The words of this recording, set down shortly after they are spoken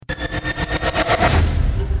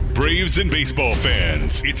Braves and baseball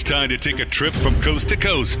fans, it's time to take a trip from coast to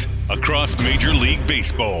coast across Major League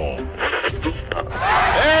Baseball. There it goes,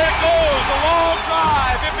 a long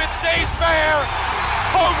drive. If it stays fair,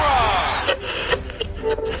 home run.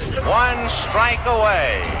 One strike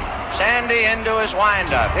away. Sandy into his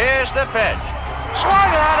windup. Here's the pitch. Swung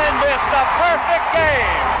on and missed a perfect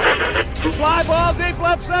game. Fly ball deep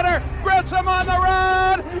left center. Grissom on the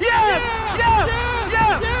run. Yes! Yes!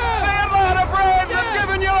 Yes! The Atlanta Braves have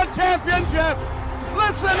given you a championship.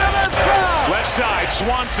 Listen to this crowd. Left side,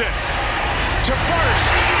 Swanson to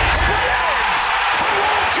first. Braves,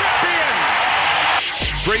 world champions.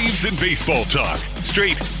 Braves and baseball talk,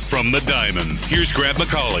 straight from the diamond. Here's Grant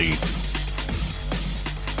McCauley.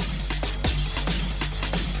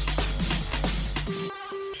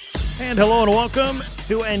 And hello and welcome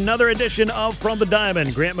to another edition of From the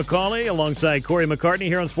Diamond. Grant McCauley alongside Corey McCartney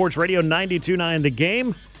here on Sports Radio 92.9 The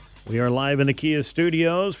Game. We are live in the Kia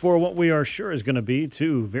studios for what we are sure is going to be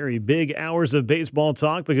 2 very big hours of baseball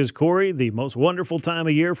talk because, Corey, the most wonderful time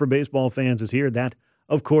of year for baseball fans is here. That,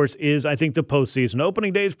 of course, is, I think, the postseason.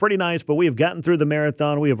 Opening day is pretty nice, but we have gotten through the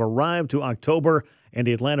marathon. We have arrived to October, and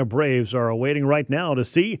the Atlanta Braves are awaiting right now to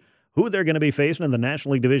see who they're going to be facing in the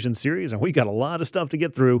National League Division Series, and we've got a lot of stuff to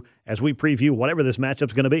get through as we preview whatever this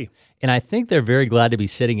matchup's going to be. And I think they're very glad to be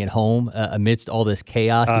sitting at home amidst all this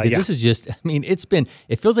chaos because this is just, I mean, it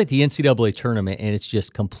feels like the NCAA tournament, and it's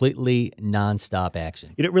just completely nonstop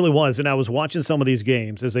action. It really was, and I was watching some of these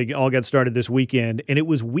games as they all got started this weekend, and it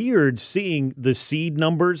was weird seeing the seed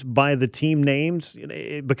numbers by the team names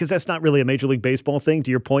because that's not really a Major League Baseball thing.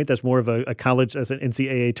 To your point, that's more of a college, as an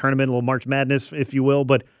NCAA tournament, a little March Madness, if you will,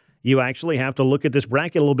 but you actually have to look at this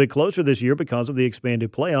bracket a little bit closer this year because of the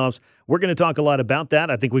expanded playoffs. We're going to talk a lot about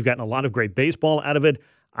that. I think we've gotten a lot of great baseball out of it.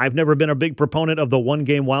 I've never been a big proponent of the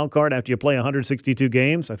one-game wild card after you play 162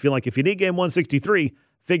 games. I feel like if you need game 163,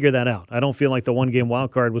 figure that out. I don't feel like the one-game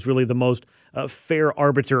wild card was really the most fair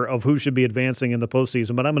arbiter of who should be advancing in the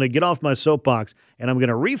postseason. But I'm going to get off my soapbox, and I'm going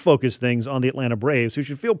to refocus things on the Atlanta Braves, who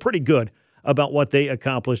should feel pretty good about what they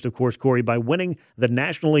accomplished, of course, Corey, by winning the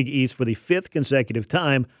National League East for the 5th consecutive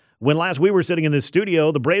time. When last we were sitting in this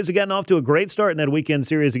studio, the Braves had gotten off to a great start in that weekend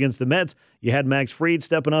series against the Mets. You had Max Fried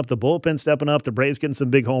stepping up, the bullpen stepping up, the Braves getting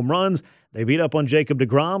some big home runs. They beat up on Jacob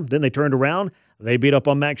deGrom. Then they turned around. They beat up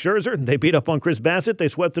on Max Scherzer. They beat up on Chris Bassett. They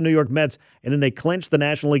swept the New York Mets. And then they clinched the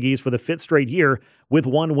National League East for the 5th straight year with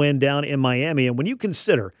one win down in Miami. And when you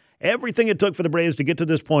consider everything it took for the Braves to get to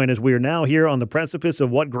this point, as we are now here on the precipice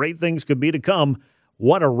of what great things could be to come,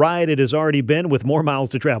 what a ride it has already been with more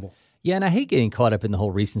miles to travel. Yeah, and I hate getting caught up in the whole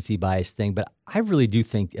recency bias thing, but I really do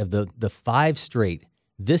think of the 5 straight,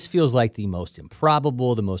 this feels like the most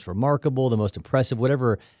improbable, the most remarkable, the most impressive,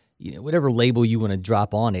 whatever label you want to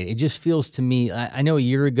drop on it. It just feels to me, I know a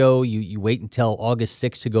year ago you wait until August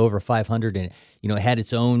 6th to go over 500, and it had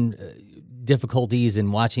its own difficulties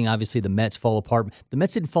in watching, obviously, the Mets fall apart. The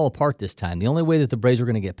Mets didn't fall apart this time. The only way that the Braves were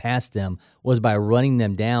going to get past them was by running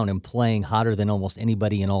them down and playing hotter than almost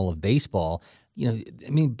anybody in all of baseball.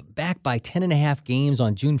 Back by 10.5 games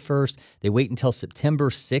on June 1st, they wait until September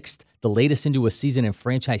 6th, the latest into a season in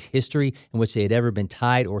franchise history in which they had ever been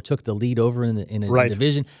tied or took the lead over in a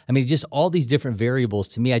division. Just all these different variables.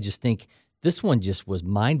 To me, I just think this one just was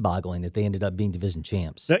mind-boggling that they ended up being division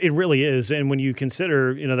champs. It really is. And when you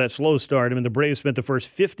consider, that slow start, the Braves spent the first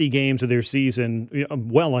 50 games of their season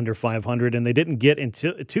well under 500, and they didn't get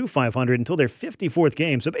to 500 until their 54th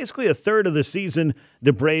game. So basically a third of the season,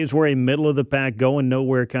 the Braves were a middle-of-the-pack,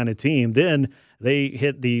 going-nowhere kind of team. Then they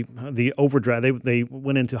hit the overdrive. They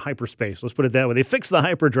went into hyperspace. Let's put it that way. They fixed the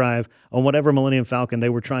hyperdrive on whatever Millennium Falcon they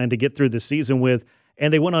were trying to get through the season with,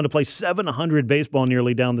 and they went on to play 700 baseball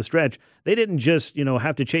nearly down the stretch. They didn't just,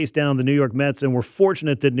 have to chase down the New York Mets and were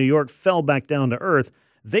fortunate that New York fell back down to earth.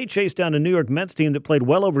 They chased down a New York Mets team that played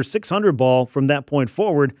well over 600 ball from that point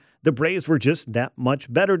forward. The Braves were just that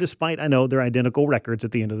much better, despite, I know, their identical records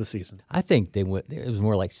at the end of the season. I think it was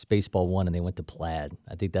more like Spaceball 1 and they went to Plaid.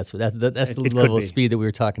 I think that's the level of speed that we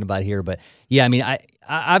were talking about here. But, yeah, I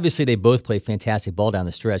obviously they both play fantastic ball down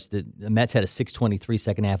the stretch. The Mets had a .623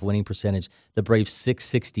 second-half winning percentage. The Braves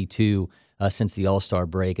 .662 since the All-Star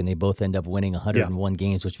break, and they both end up winning 101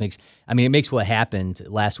 games, which makes what happened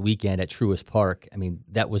last weekend at Truist Park.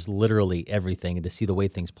 That was literally everything. And to see the way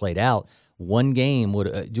things played out, one game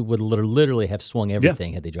would literally have swung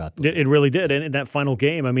everything had they dropped. It really did. And in that final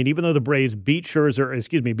game, even though the Braves beat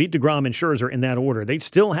DeGrom and Scherzer in that order, they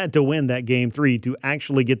still had to win that Game 3 to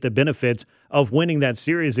actually get the benefits of winning that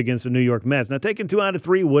series against the New York Mets. Now, taking 2 out of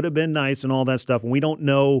 3 would have been nice and all that stuff, and we don't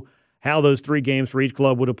know how those 3 games for each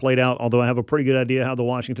club would have played out, although I have a pretty good idea how the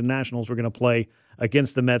Washington Nationals were going to play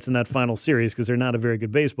against the Mets in that final series because they're not a very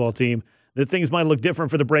good baseball team. The things might look different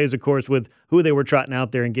for the Braves, of course, with who they were trotting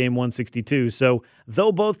out there in Game 162. So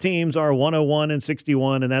though both teams are 101 and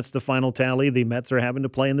 61, and that's the final tally, the Mets are having to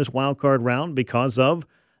play in this wild card round because of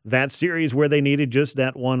that series where they needed just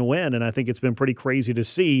that one win. And I think it's been pretty crazy to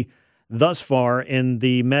see thus far in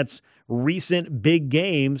the Mets' recent big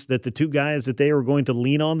games that the 2 guys that they were going to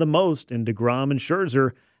lean on the most, in DeGrom and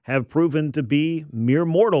Scherzer, have proven to be mere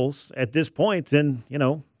mortals at this point. And,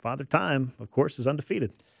 Father Time, of course, is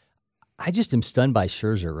undefeated. I just am stunned by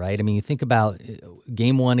Scherzer, right? I mean, you think about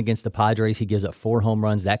Game 1 against the Padres, he gives up 4 home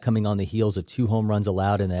runs, that coming on the heels of 2 home runs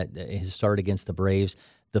allowed in his start against the Braves.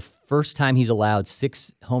 The first time he's allowed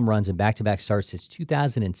 6 home runs in back-to-back starts since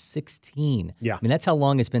 2016. Yeah. I mean, that's how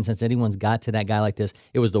long it's been since anyone's got to that guy like this.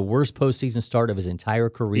 It was the worst postseason start of his entire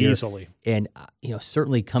career. Easily. And,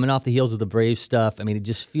 certainly coming off the heels of the Braves stuff, I mean, it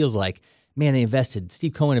just feels like, man,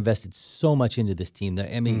 Steve Cohen invested so much into this team.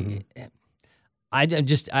 I mean, I'm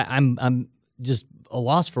just a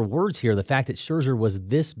loss for words here. The fact that Scherzer was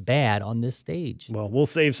this bad on this stage. Well, we'll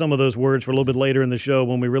save some of those words for a little bit later in the show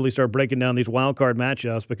when we really start breaking down these wild card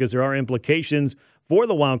matchups, because there are implications for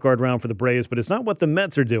the wild card round for the Braves, but it's not what the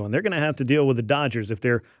Mets are doing. They're going to have to deal with the Dodgers if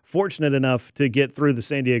they're fortunate enough to get through the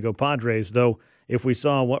San Diego Padres, though if we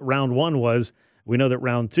saw what round 1 was, we know that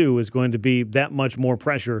round 2 is going to be that much more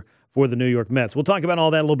pressure for the New York Mets. We'll talk about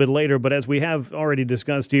all that a little bit later, but as we have already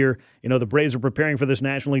discussed here, the Braves are preparing for this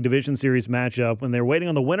National League Division Series matchup, and they're waiting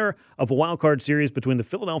on the winner of a wild card series between the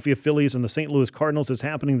Philadelphia Phillies and the St. Louis Cardinals that's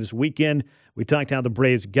happening this weekend. We talked how the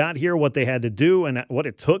Braves got here, what they had to do, and what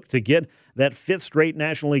it took to get that 5th straight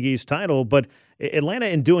National League East title, but Atlanta,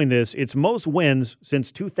 in doing this, its most wins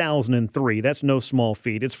since 2003. That's no small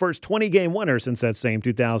feat. Its first 20-game winner since that same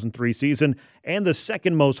 2003 season, and the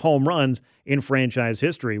second most home runs in franchise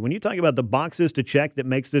history. When you talk about the boxes to check that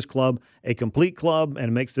makes this club a complete club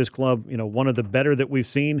and makes this club, one of the better that we've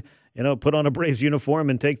seen, put on a Braves uniform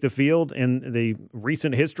and take the field in the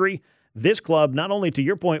recent history, this club, not only to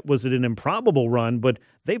your point, was it an improbable run, but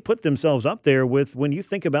they put themselves up there with, when you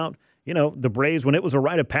think about the Braves, when it was a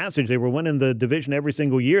rite of passage, they were winning the division every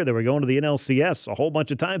single year. They were going to the NLCS a whole bunch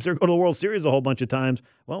of times. They were going to the World Series a whole bunch of times.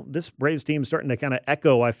 Well, this Braves team is starting to kind of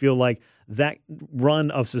echo, I feel like, that run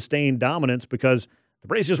of sustained dominance, because the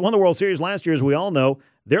Braves just won the World Series last year, as we all know.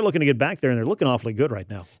 They're looking to get back there, and they're looking awfully good right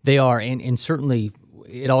now. They are, and certainly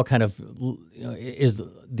it all kind of is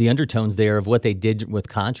the undertones there of what they did with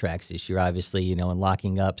contracts this year, obviously, and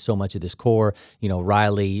locking up so much of this core,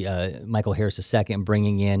 Riley, Michael Harris II,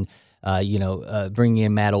 bringing in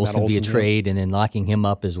Matt Olson via trade, and then locking him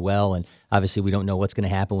up as well. And obviously, we don't know what's going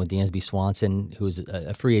to happen with Dansby Swanson, who's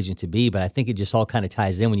a free agent to be. But I think it just all kind of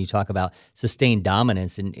ties in when you talk about sustained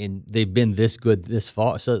dominance, and they've been this good thus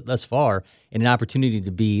far, and an opportunity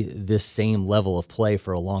to be this same level of play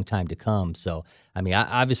for a long time to come. So, I mean,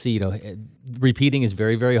 obviously, repeating is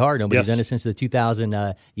very, very hard. Nobody's done it since the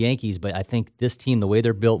 2000 Yankees. But I think this team, the way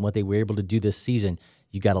they're built and what they were able to do this season,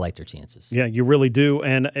 you got to like their chances. Yeah, you really do.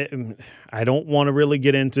 And I don't want to really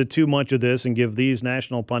get into too much of this and give these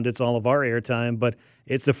national pundits all of our airtime, but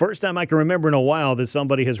it's the first time I can remember in a while that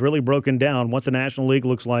somebody has really broken down what the National League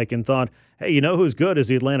looks like and thought, hey, who's good is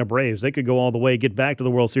the Atlanta Braves. They could go all the way, get back to the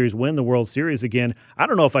World Series, win the World Series again. I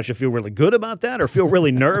don't know if I should feel really good about that or feel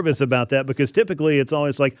really nervous about that, because typically it's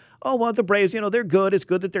always like, oh, well, the Braves, they're good. It's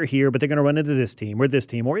good that they're here, but they're going to run into this team.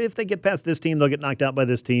 Or if they get past this team, they'll get knocked out by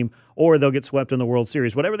this team, or they'll get swept in the World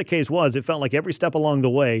Series. Whatever the case was, it felt like every step along the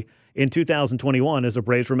way in 2021 as the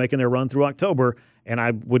Braves were making their run through October, and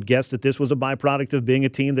I would guess that this was a byproduct of being a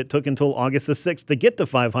team that took until August the 6th to get to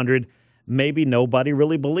 500. Maybe nobody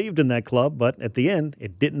really believed in that club, but at the end,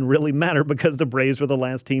 it didn't really matter because the Braves were the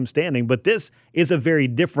last team standing. But this is a very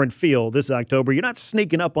different feel this October. You're not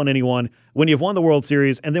sneaking up on anyone when you've won the World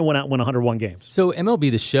Series and then went out and won 101 games. So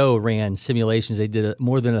MLB The Show ran simulations. They did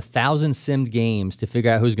more than 1,000 simmed games to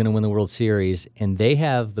figure out who's going to win the World Series, and they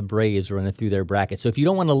have the Braves running through their bracket. So if you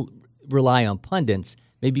don't want to rely on pundits,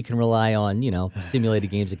 maybe you can rely on, simulated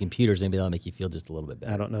games and computers. Maybe that'll make you feel just a little bit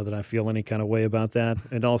better. I don't know that I feel any kind of way about that.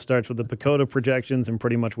 It all starts with the PECOTA projections, and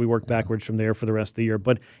pretty much we work backwards from there for the rest of the year.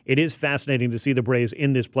 But it is fascinating to see the Braves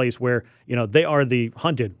in this place where, they are the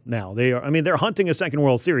hunted now. They're hunting a second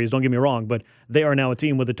World Series, don't get me wrong, but they are now a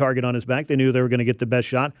team with a target on his back. They knew they were going to get the best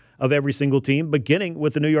shot of every single team, beginning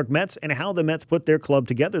with the New York Mets and how the Mets put their club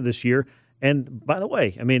together this year. And by the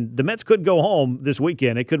way, I mean, the Mets could go home this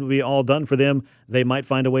weekend. It could be all done for them. They might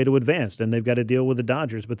find a way to advance, and they've got to deal with the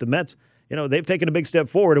Dodgers. But the Mets, they've taken a big step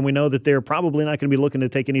forward, and we know that they're probably not going to be looking to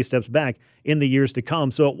take any steps back in the years to come.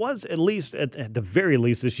 So it was, at least, at the very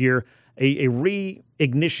least this year, a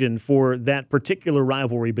reignition for that particular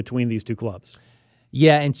rivalry between these two clubs.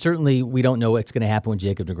 Yeah, and certainly we don't know what's going to happen with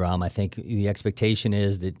Jacob deGrom. I think the expectation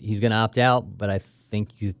is that he's going to opt out, but I think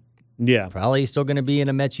probably still going to be in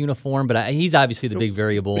a Mets uniform. But he's obviously the big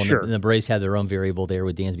variable, and the Braves have their own variable there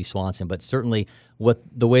with Dansby Swanson. But certainly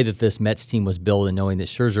the way that this Mets team was built, and knowing that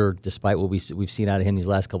Scherzer, despite what we've seen out of him these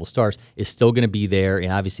last couple starts, is still going to be there.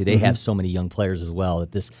 And obviously they have so many young players as well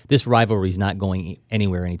that this rivalry is not going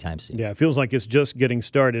anywhere anytime soon. Yeah, it feels like it's just getting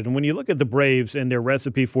started. And when you look at the Braves and their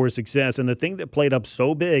recipe for success, and the thing that played up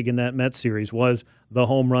so big in that Mets series was the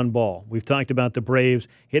home run ball. We've talked about the Braves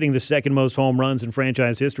hitting the second most home runs in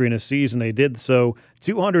franchise history in a season. They did so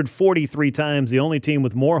 243 times, the only team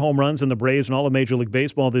with more home runs than the Braves in all of Major League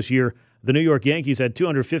Baseball this year. The New York Yankees had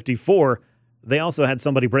 254. They also had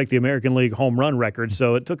somebody break the American League home run record,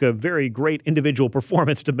 so it took a very great individual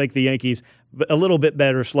performance to make the Yankees a little bit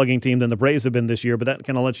better slugging team than the Braves have been this year, but that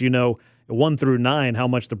kind of lets you know 1 through 9 how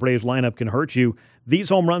much the Braves lineup can hurt you. These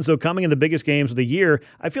home runs, though, coming in the biggest games of the year,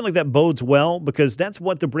 I feel like that bodes well because that's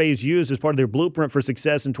what the Braves used as part of their blueprint for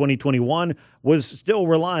success in 2021 was still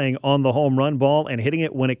relying on the home run ball and hitting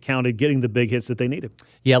it when it counted, getting the big hits that they needed.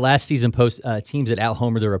 Yeah, last season, teams that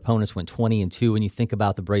out-homered their opponents went 20-2 when you think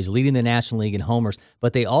about the Braves leading the National League in homers,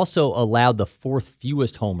 but they also allowed the fourth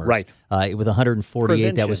fewest homers with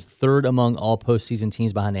 148. That was third among all postseason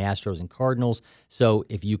teams behind the Astros and Cardinals. So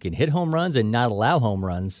if you can hit home runs and not allow home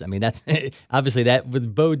runs, I mean, that's obviously that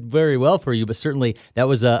would bode very well for you, but certainly that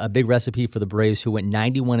was a big recipe for the Braves, who went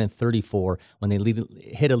 91-34 when they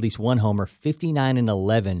hit at least one homer,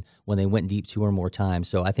 59-11 when they went deep 2 or more times.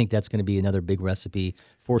 So I think that's going to be another big recipe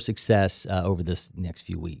for success over this next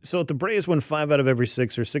few weeks. So if the Braves win 5 out of every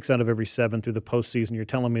 6 or 6 out of every 7 through the postseason, you're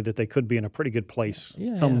telling me that they could be in a pretty good place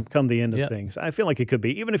come the end of things. I feel like it could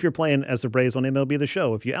be. Even if you're playing as the Braves on MLB The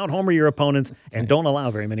Show, if you out-homer your opponents and don't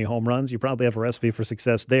allow very many home runs, you probably have a recipe for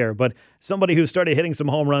success there. But somebody who started hitting some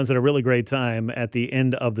home runs at a really great time at the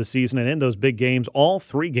end of the season and in those big games, all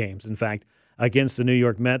 3 games, in fact, against the New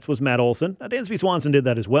York Mets was Matt Olson. Now, Dansby Swanson did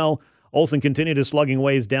that as well. Olson continued his slugging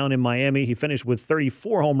ways down in Miami. He finished with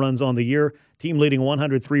 34 home runs on the year, team-leading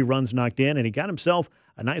 103 runs knocked in, and he got himself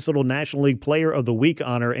a nice little National League Player of the Week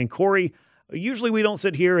honor. And Corey, usually we don't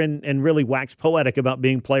sit here and really wax poetic about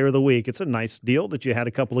being Player of the Week. It's a nice deal that you had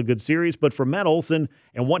a couple of good series, but for Matt Olson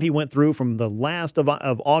and what he went through from the last of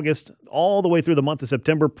August all the way through the month of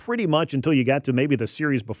September, pretty much until you got to maybe the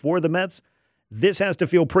series before the Mets, this has to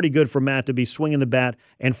feel pretty good for Matt to be swinging the bat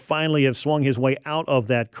and finally have swung his way out of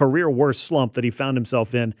that career-worst slump that he found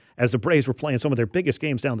himself in as the Braves were playing some of their biggest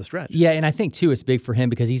games down the stretch. Yeah, and I think, too, it's big for him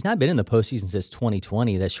because he's not been in the postseason since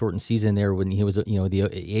 2020, that shortened season there when he was, the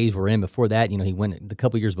A's were in. Before that, he went the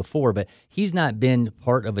couple years before, but he's not been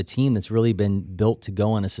part of a team that's really been built to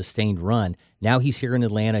go on a sustained run. Now he's here in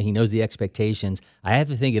Atlanta. He knows the expectations. I have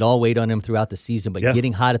to think it all weighed on him throughout the season, but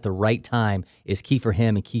getting hot at the right time is key for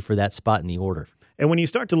him and key for that spot in the order. And when you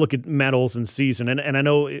start to look at Matt Olson's season, and I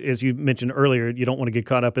know, as you mentioned earlier, you don't want to get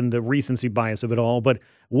caught up in the recency bias of it all, but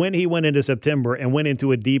when he went into September and went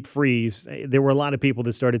into a deep freeze, there were a lot of people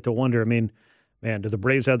that started to wonder, I mean, man, do the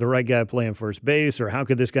Braves have the right guy playing first base, or how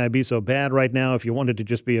could this guy be so bad right now if you wanted to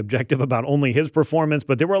just be objective about only his performance?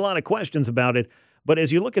 But there were a lot of questions about it. But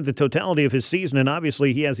as you look at the totality of his season, and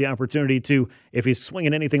obviously he has the opportunity to, if he's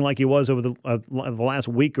swinging anything like he was over the last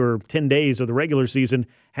week or 10 days of the regular season,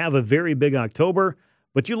 have a very big October.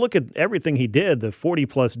 But you look at everything he did, the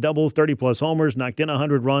 40-plus doubles, 30-plus homers, knocked in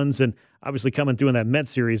 100 runs, and obviously coming through in that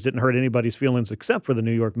Mets series didn't hurt anybody's feelings except for the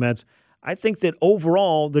New York Mets. I think that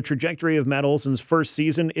overall the trajectory of Matt Olson's first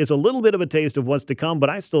season is a little bit of a taste of what's to come,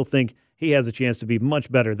 but I still think he has a chance to be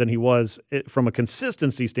much better than he was from a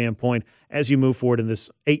consistency standpoint as you move forward in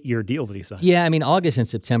this 8-year deal that he signed. Yeah, I mean, August and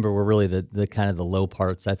September were really the kind of the low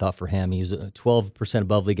parts, I thought, for him. He was 12%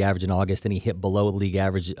 above league average in August, and he hit below league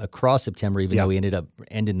average across September, even though he ended up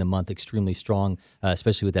ending the month extremely strong,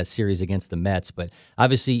 especially with that series against the Mets. But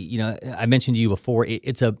obviously, I mentioned to you before,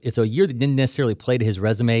 it's a year that didn't necessarily play to his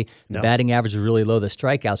resume. The batting average was really low. The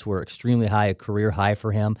strikeouts were extremely high, a career high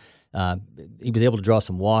for him. He was able to draw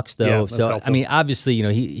some walks, though. Yeah, that's so, helpful. I mean, obviously,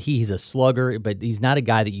 he's a slugger, but he's not a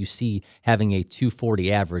guy that you see having a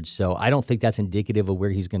 240 average. So I don't think that's indicative of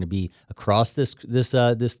where he's going to be across this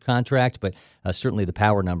contract. But certainly the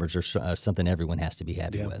power numbers are something everyone has to be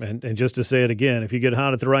happy with. And just to say it again, if you get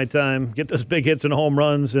hot at the right time, get those big hits and home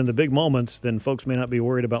runs and the big moments, then folks may not be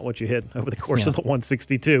worried about what you hit over the course of the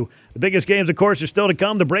 162. The biggest games, of course, are still to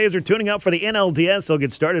come. The Braves are tuning up for the NLDS. They'll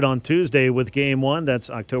get started on Tuesday with Game 1. That's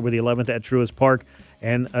October the 11th at Truist Park.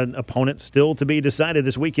 And an opponent still to be decided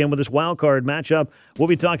this weekend with this wild card matchup. We'll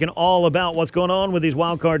be talking all about what's going on with these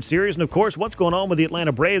wild card series and, of course, what's going on with the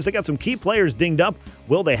Atlanta Braves. They got some key players dinged up.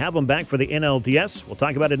 Will they have them back for the NLDS? We'll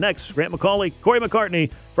talk about it next. Grant McCauley, Corey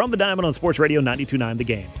McCartney from the Diamond on Sports Radio 92.9 The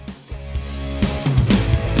Game.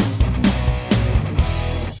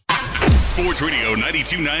 Sports Radio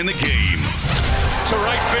 92.9 The Game. To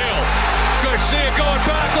right field. Garcia going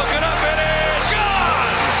back, looking up, it is gone!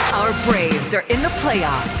 Our Braves are in the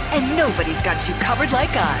playoffs, and nobody's got you covered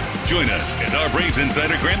like us. Join us as our Braves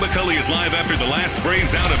insider Grant McCulley is live after the last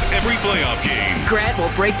Braves out of every playoff game. Grant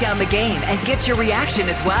will break down the game and get your reaction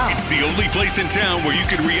as well. It's the only place in town where you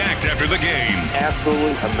can react after the game.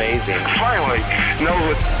 Absolutely amazing. Finally, know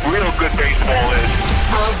what real good baseball is.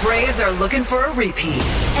 Our Braves are looking for a repeat,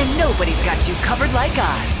 and nobody's got you covered like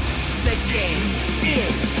us. The game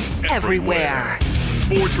is everywhere.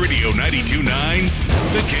 Sports Radio 92.9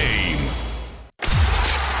 The Game.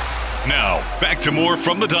 Now, back to more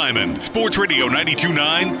from the Diamond. Sports Radio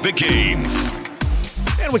 92.9 The Game.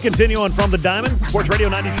 And we continue on from the Diamond. Sports Radio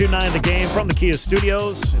 92.9 The Game from the Kia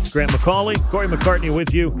Studios. It's Grant McCauley, Corey McCartney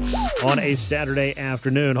with you on a Saturday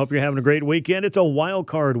afternoon. Hope you're having a great weekend. It's a wild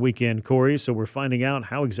card weekend, Corey, so we're finding out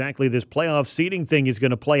how exactly this playoff seeding thing is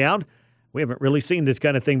going to play out. We haven't really seen this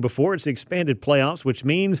kind of thing before. It's the expanded playoffs, which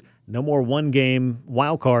means no more one-game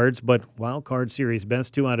wild cards, but wild card series,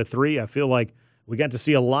 best 2 out of 3. I feel like we got to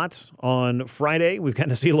see a lot on Friday. We've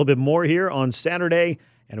gotten to see a little bit more here on Saturday.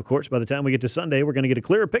 And, of course, by the time we get to Sunday, we're going to get a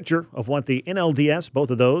clearer picture of what the NLDS, both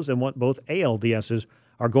of those, and what both ALDSs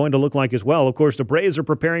are going to look like as well. Of course, the Braves are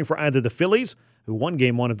preparing for either the Phillies, who won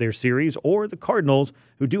Game 1 of their series, or the Cardinals,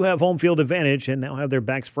 who do have home field advantage and now have their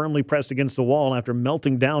backs firmly pressed against the wall after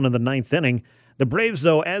melting down in the 9th inning. The Braves,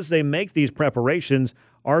 though, as they make these preparations,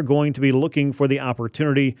 are going to be looking for the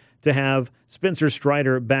opportunity to have Spencer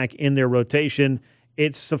Strider back in their rotation.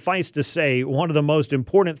 It's suffice to say, one of the most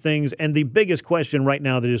important things and the biggest question right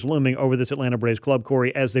now that is looming over this Atlanta Braves club,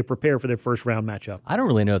 Corey, as they prepare for their first-round matchup. I don't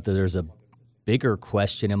really know if there's a bigger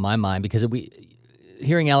question in my mind because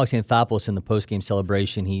hearing Alex Anthopoulos in the post-game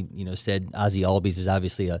celebration, he said Ozzie Albies is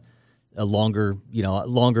obviously a longer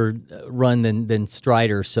run than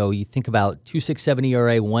Strider. So you think about 2.67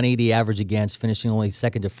 ERA, 180 average against, finishing only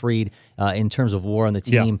second to Fried in terms of WAR on the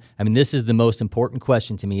team. Yeah. I mean, this is the most important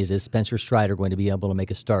question to me: is Spencer Strider going to be able to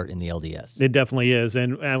make a start in the LDS? It definitely is.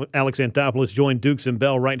 And Alex Anthopoulos joined Dukes and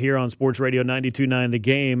Bell right here on Sports Radio 92.9 The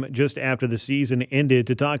Game just after the season ended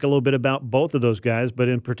to talk a little bit about both of those guys, but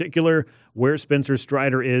in particular where Spencer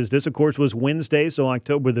Strider is. This, of course, was Wednesday, so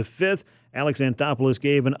October the 5th. Alex Anthopoulos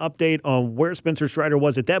gave an update on where Spencer Strider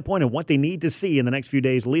was at that point and what they need to see in the next few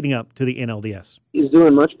days leading up to the NLDS. He's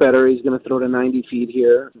doing much better. He's going to throw to 90 feet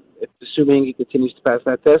here. Assuming he continues to pass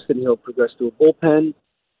that test, then he'll progress to a bullpen.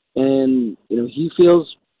 And, he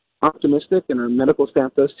feels optimistic, and our medical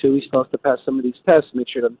staff does too. He still has to pass some of these tests, make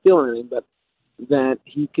sure he doesn't feel anything, but that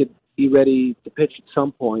he could be ready to pitch at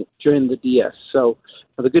some point during the DS. So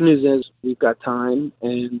the good news is we've got time,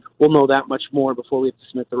 and we'll know that much more before we have to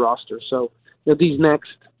submit the roster. So these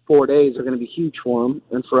next 4 days are going to be huge for him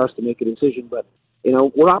and for us to make a decision. But,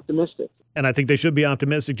 we're optimistic. And I think they should be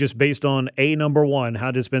optimistic just based on number one,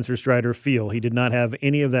 how did Spencer Strider feel? He did not have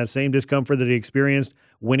any of that same discomfort that he experienced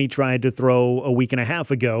when he tried to throw a week and a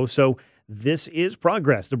half ago. So this is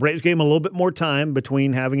progress. The Braves gave him a little bit more time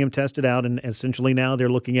between having him tested out, and essentially now they're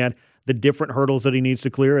looking at the different hurdles that he needs to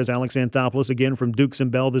clear, as Alex Anthopoulos, again, from Dukes and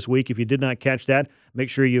Bell this week. If you did not catch that, make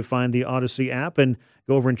sure you find the Odyssey app and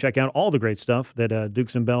go over and check out all the great stuff that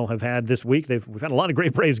Dukes and Bell have had this week. We've had a lot of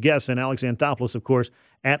great Braves guests, and Alex Anthopoulos, of course,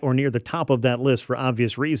 at or near the top of that list for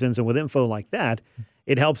obvious reasons. And with info like that,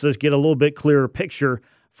 it helps us get a little bit clearer picture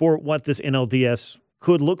for what this NLDS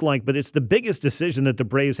could look like. But it's the biggest decision that the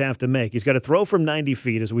Braves have to make. He's got to throw from 90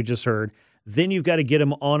 feet, as we just heard. Then you've got to get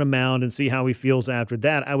him on a mound and see how he feels after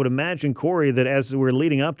that. I would imagine, Corey, that as we're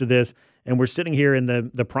leading up to this and we're sitting here in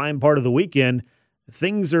the prime part of the weekend,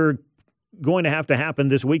 things are going to happen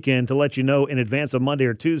this weekend to let you know in advance of Monday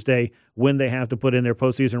or Tuesday when they have to put in their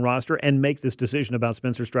postseason roster and make this decision about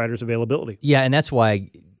Spencer Strider's availability. Yeah, and that's why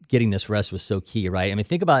getting this rest was so key, right? I mean,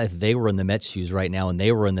 think about if they were in the Mets' shoes right now and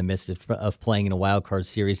they were in the midst of playing in a wild card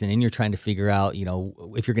series, and then you're trying to figure out,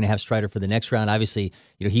 if you're going to have Strider for the next round. Obviously,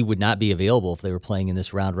 he would not be available if they were playing in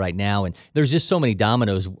this round right now. And there's just so many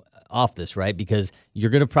dominoes off this, right? Because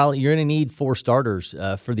you're going to need 4 starters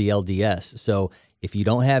for the LDS. So if you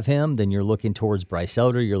don't have him, then you're looking towards Bryce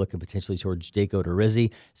Elder. You're looking potentially towards Jake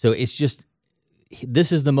Odorizzi. So it's just,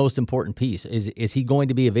 this is the most important piece. Is he going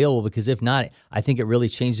to be available? Because if not, I think it really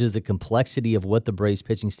changes the complexity of what the Braves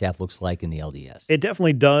pitching staff looks like in the LDS. It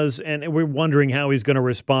definitely does, and we're wondering how he's going to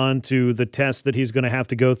respond to the test that he's going to have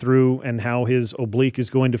to go through and how his oblique is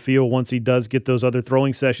going to feel once he does get those other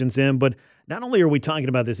throwing sessions in. But not only are we talking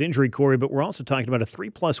about this injury, Corey, but we're also talking about a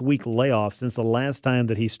 3+ week layoff since the last time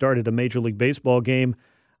that he started a Major League Baseball game.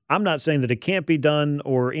 I'm not saying that it can't be done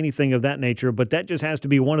or anything of that nature, but that just has to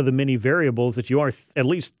be one of the many variables that you are at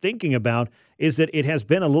least thinking about, is that it has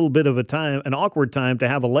been a little bit of an awkward time to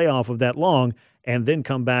have a layoff of that long and then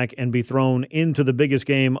come back and be thrown into the biggest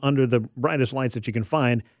game under the brightest lights that you can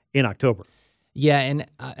find in October. Yeah, and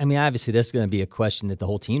I mean, obviously, that's going to be a question that the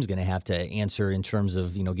whole team's going to have to answer in terms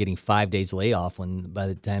of, getting 5 days layoff by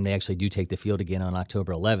the time they actually do take the field again on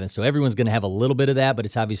October 11th. So everyone's going to have a little bit of that, but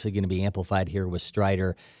it's obviously going to be amplified here with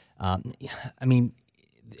Strider. I mean,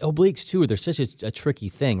 obliques, too, they're such a tricky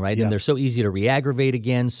thing, right? Yeah. And they're so easy to re-aggravate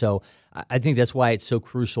again. So I think that's why it's so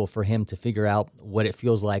crucial for him to figure out what it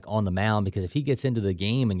feels like on the mound, because if he gets into the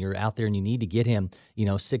game and you're out there and you need to get him,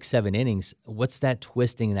 6-7 innings, what's that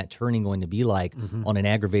twisting and that turning going to be like on an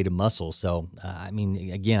aggravated muscle? So, I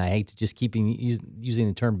mean, again, I hate to just keep using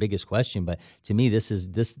the term biggest question, but to me, this is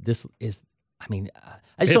I mean,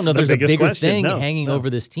 I just don't know if there's a bigger thing hanging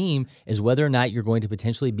over this team is whether or not you're going to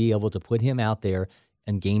potentially be able to put him out there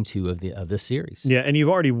in Game 2 of this series. Yeah, and you've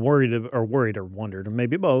already worried or wondered, or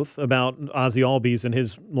maybe both, about Ozzie Albies and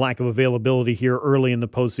his lack of availability here early in the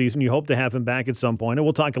postseason. You hope to have him back at some point, and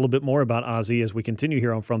we'll talk a little bit more about Ozzie as we continue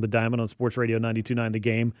here on From the Diamond on Sports Radio 92.9 The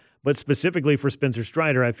Game. But specifically for Spencer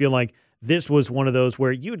Strider, I feel like this was one of those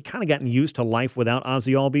where you had kind of gotten used to life without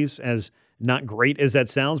Ozzie Albies, as not great as that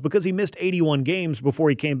sounds, because he missed 81 games before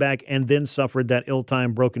he came back and then suffered that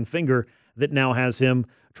ill-timed broken finger that now has him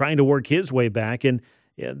trying to work his way back. And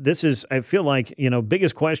this is, I feel like,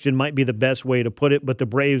 biggest question might be the best way to put it, but the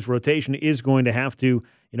Braves rotation is going to have to,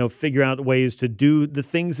 figure out ways to do the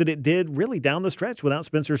things that it did really down the stretch without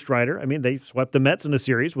Spencer Strider. I mean, they swept the Mets in a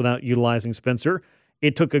series without utilizing Spencer.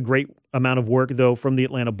 It took a great amount of work, though, from the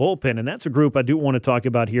Atlanta bullpen, and that's a group I do want to talk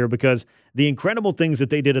about here because the incredible things that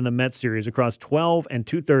they did in the Mets series across 12 and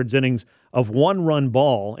 2/3 innings of one-run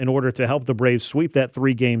ball in order to help the Braves sweep that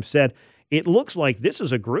 3-game set. It looks like this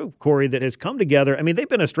is a group, Corey, that has come together. I mean, they've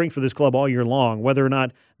been a strength for this club all year long, whether or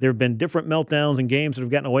not there have been different meltdowns and games that have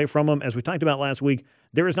gotten away from them. As we talked about last week,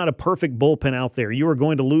 there is not a perfect bullpen out there. You are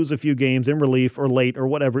going to lose a few games in relief or late or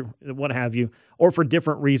whatever, what have you, or for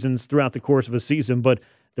different reasons throughout the course of a season. But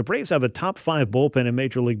the Braves have a top 5 bullpen in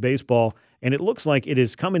Major League Baseball, and it looks like it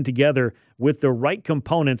is coming together with the right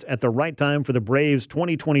components at the right time for the Braves'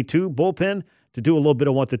 2022 bullpen to do a little bit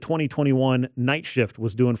of what the 2021 night shift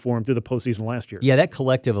was doing for him through the postseason last year. Yeah, that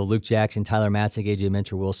collective of Luke Jackson, Tyler Matzik, A.J.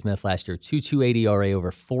 Minter, Will Smith last year, 2.28 ERA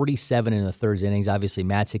over 47 in the third innings. Obviously,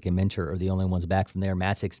 Matzik and Minter are the only ones back from there.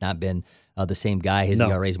 Matzik's not been the same guy. His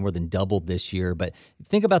ERA is more than doubled this year. But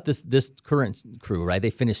think about this current crew, right? They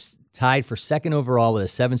finished tied for second overall with a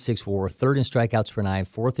 7.6 WAR, third in strikeouts per 9,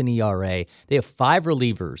 fourth in ERA. They have 5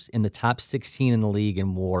 relievers in the top 16 in the league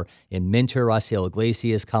in WAR in Minter, Raisel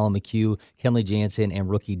Iglesias, Colin McHugh, Kenley Jansen, and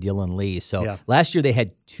rookie Dylan Lee. So last year they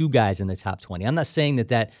had 2 guys in the top 20. I'm not saying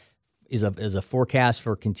that is a forecast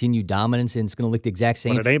for continued dominance, and it's going to look the exact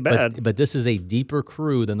same. But it ain't bad. But this is a deeper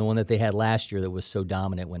crew than the one that they had last year that was so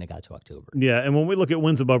dominant when it got to October. Yeah, and when we look at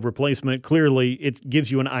wins above replacement, clearly it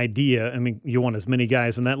gives you an idea. I mean, you want as many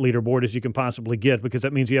guys on that leaderboard as you can possibly get because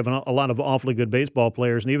that means you have a lot of awfully good baseball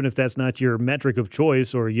players. And even if that's not your metric of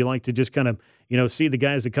choice or you like to just kind of, see the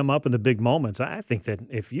guys that come up in the big moments, I think that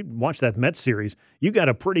if you watch that Mets series, you got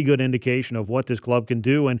a pretty good indication of what this club can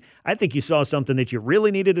do. And I think you saw something that you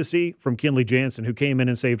really needed to see from Kenley Jansen, who came in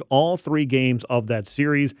and saved all 3 games of that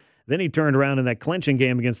series. Then he turned around in that clinching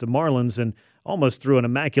game against the Marlins and almost threw an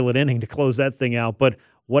immaculate inning to close that thing out. But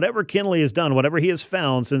whatever Kenley has done, whatever he has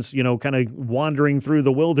found since, kind of wandering through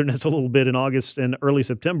the wilderness a little bit in August and early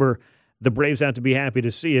September, the Braves have to be happy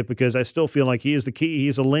to see it because I still feel like he is the key.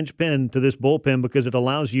 He's a linchpin to this bullpen because it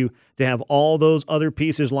allows you to have all those other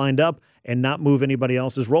pieces lined up and not move anybody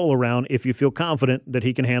else's role around if you feel confident that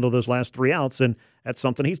he can handle those last 3 outs. And that's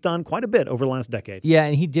something he's done quite a bit over the last decade. Yeah,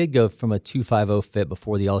 and he did go from a 2.50 FIP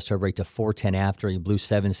before the All-Star break to 4.10 after. He blew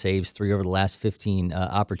 7 saves, 3 over the last 15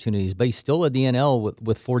 opportunities, but he still led the NL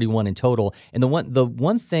with 41 in total. And the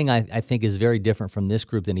one thing I think is very different from this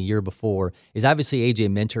group than a year before is obviously A.J.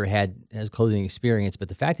 Minter has closing experience, but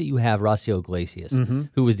the fact that you have Rocio Iglesias,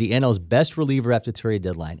 who was the NL's best reliever after the trade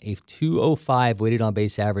deadline, a 2.05 weighted on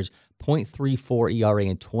base average, 0.34 ERA,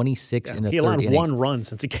 and 26 in the third innings. He allowed 1 run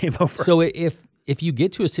since he came over. So if you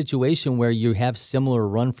get to a situation where you have similar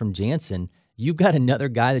run from Jansen, you've got another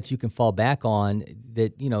guy that you can fall back on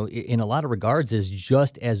that, in a lot of regards is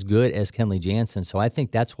just as good as Kenley Jansen. So I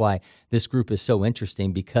think that's why this group is so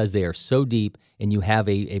interesting, because they are so deep and you have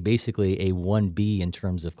a basically a 1B in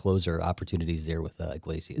terms of closer opportunities there with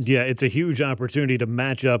Iglesias. Yeah, it's a huge opportunity to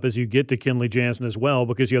match up as you get to Kenley Jansen as well,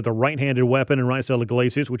 because you have the right-handed weapon in Raisel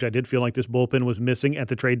Iglesias, which I did feel like this bullpen was missing at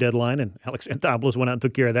the trade deadline, and Alex Anthopoulos went out and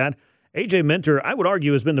took care of that. A.J. Minter, I would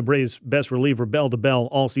argue, has been the Braves' best reliever bell to bell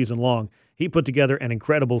all season long. He put together an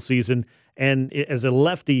incredible season, and as a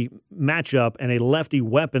lefty matchup and a lefty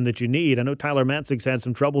weapon that you need, I know Tyler Matzek's had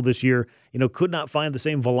some trouble this year, could not find the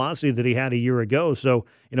same velocity that he had a year ago. So,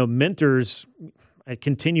 Minter's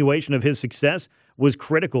continuation of his success was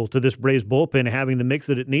critical to this Braves bullpen having the mix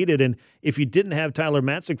that it needed. And if you didn't have Tyler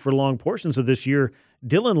Matzek for long portions of this year,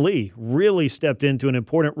 Dylan Lee really stepped into an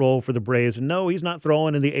important role for the Braves. And no, he's not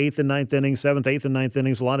throwing in the 8th and 9th innings, 7th, 8th, and 9th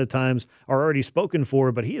innings. A lot of times are already spoken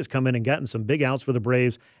for, but he has come in and gotten some big outs for the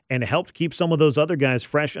Braves and helped keep some of those other guys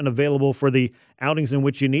fresh and available for the outings in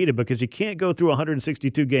which you need it, because you can't go through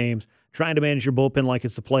 162 games trying to manage your bullpen like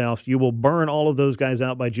it's the playoffs. You will burn all of those guys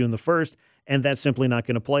out by June the 1st, and that's simply not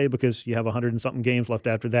going to play because you have 100 and something games left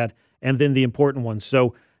after that, and then the important ones.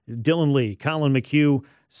 So Dylan Lee, Colin McHugh,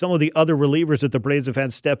 some of the other relievers that the Braves have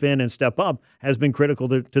had step in and step up has been critical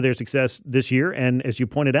to their success this year. And as you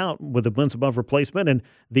pointed out, with the Blintz above replacement and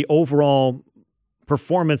the overall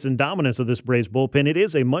performance and dominance of this Braves bullpen, it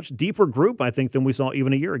is a much deeper group, I think, than we saw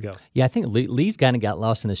even a year ago. Yeah, I think Lee's kind of got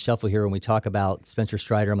lost in the shuffle here when we talk about Spencer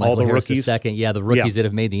Strider, Michael Harris II. Yeah, the rookies that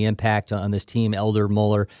have made the impact on this team, Elder,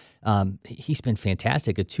 Mueller. He's been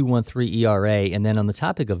fantastic, a 2.13 ERA. And then on the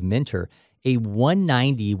topic of Minter, a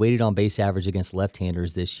 190 weighted on base average against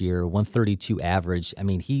left-handers this year, 132 average. I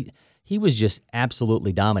mean, he was just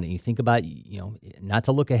absolutely dominant. You think about, not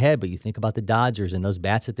to look ahead, but you think about the Dodgers and those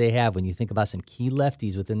bats that they have. When you think about some key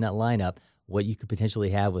lefties within that lineup, what you could potentially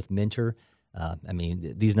have with Minter.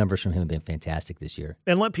 These numbers from him have been fantastic this year.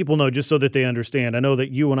 And let people know, just so that they understand, I know that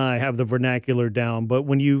you and I have the vernacular down, but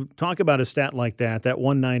when you talk about a stat like that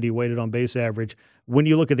 190 weighted on base average, when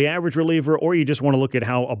you look at the average reliever, or you just want to look at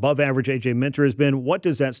how above average A.J. Minter has been, what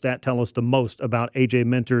does that stat tell us the most about A.J.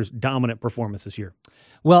 Minter's dominant performance this year?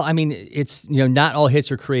 Well, it's, not all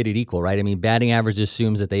hits are created equal, right? Batting average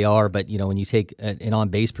assumes that they are, but, when you take an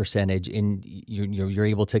on-base percentage and you're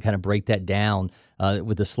able to kind of break that down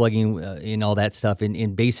with the slugging and all that stuff,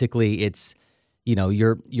 and basically it's,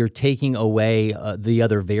 you're taking away the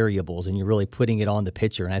other variables and you're really putting it on the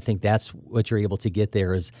pitcher. And I think that's what you're able to get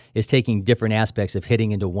there is taking different aspects of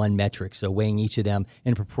hitting into one metric. So weighing each of them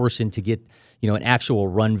in proportion to get, an actual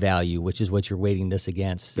run value, which is what you're weighting this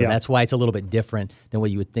against. So that's why it's a little bit different than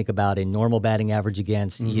what you would think about a normal batting average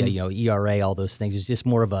against, ERA, all those things. It's just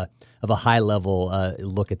more of a high level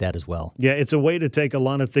look at that as well. Yeah, it's a way to take a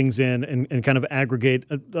lot of things in and kind of aggregate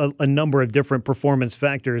a number of different performance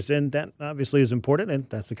factors, and that obviously is important, and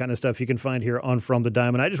that's the kind of stuff you can find here on From the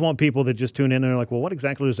Diamond. I just want people that just tune in and are like, well, what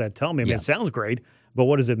exactly does that tell me? It sounds great, but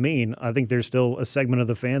what does it mean? I think there's still a segment of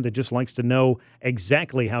the fan that just likes to know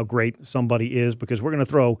exactly how great somebody is, because we're going to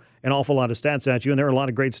throw an awful lot of stats at you, and there are a lot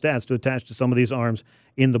of great stats to attach to some of these arms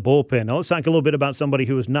in the bullpen. Now let's talk a little bit about somebody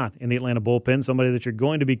who is not in the Atlanta bullpen, somebody that you're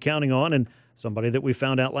going to be counting on, and somebody that we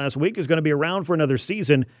found out last week is going to be around for another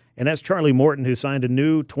season, and that's Charlie Morton, who signed a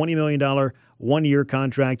new $20 million one-year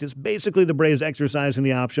contract. It's basically the Braves exercising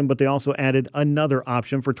the option, but they also added another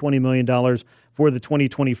option for $20 million for the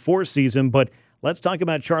 2024 season. But let's talk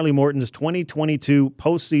about Charlie Morton's 2022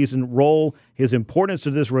 postseason role, his importance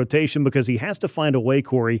to this rotation, because he has to find a way,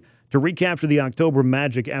 Corey, to recapture the October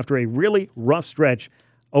magic after a really rough stretch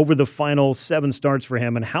over the final 7 starts for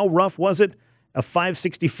him. And how rough was it? A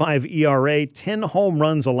 5.65 ERA, 10 home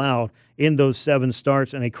runs allowed in those 7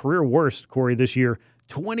 starts, and a career worst, Corey, this year,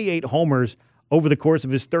 28 homers over the course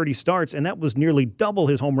of his 30 starts, and that was nearly double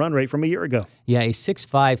his home run rate from a year ago. Yeah, a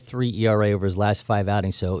 6.53 ERA over his last 5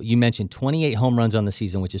 outings. So you mentioned 28 home runs on the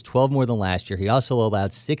season, which is 12 more than last year. He also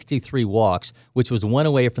allowed 63 walks, which was one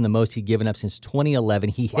away from the most he'd given up since 2011.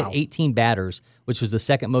 He hit 18 batters, which was the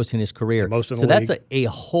second most in his career. Most in the league. league. That's a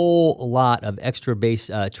whole lot of extra base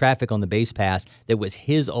traffic on the base pass that was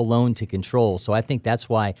his alone to control. So I think that's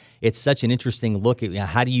why it's such an interesting look at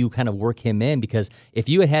how do you kind of work him in, because if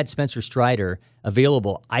you had Spencer Strider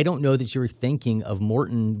available, I don't know that you're thinking of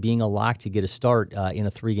Morton being a lock to get a start in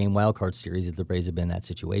a 3-game wildcard series if the Braves have been in that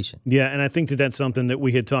situation. Yeah, and I think that's something that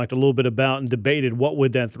we had talked a little bit about and debated. What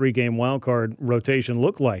would that 3-game wildcard rotation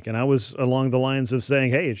look like? And I was along the lines of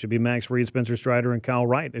saying, hey, it should be Max Fried, Spencer Strider, and Kyle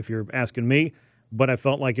Wright, if you're asking me. But I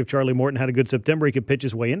felt like if Charlie Morton had a good September, he could pitch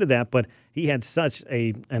his way into that. But he had such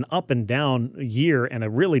an up and down year and a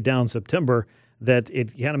really down September that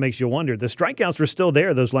it kind of makes you wonder. The strikeouts were still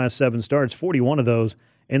there those last 7 starts, 41 of those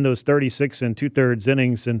in those 36 and 2/3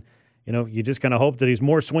 innings. And, you just kind of hope that he's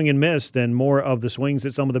more swing and miss than more of the swings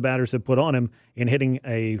that some of the batters have put on him in hitting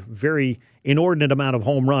a very inordinate amount of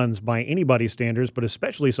home runs by anybody's standards, but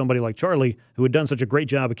especially somebody like Charlie, who had done such a great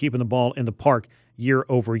job of keeping the ball in the park year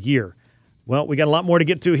over year. Well, we got a lot more to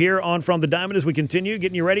get to here on From the Diamond as we continue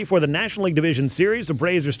getting you ready for the National League Division Series. The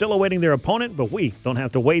Braves are still awaiting their opponent, but we don't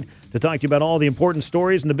have to wait to talk to you about all the important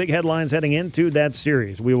stories and the big headlines heading into that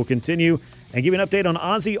series. We will continue and give you an update on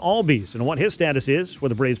Ozzie Albies and what his status is for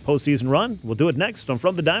the Braves postseason run. We'll do it next on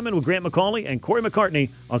From the Diamond with Grant McCauley and Corey McCartney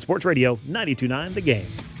on Sports Radio 92.9 The Game.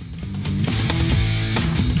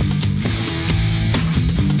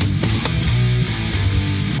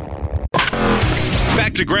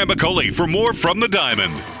 Back to Grant McCauley for more From the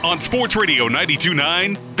Diamond on Sports Radio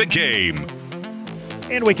 92.9 The Game.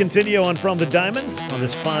 And we continue on From the Diamond on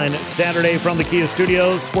this fine Saturday from the Kia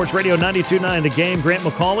Studios. Sports Radio 92.9 The Game. Grant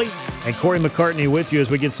McCauley and Corey McCartney with you as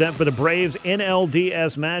we get set for the Braves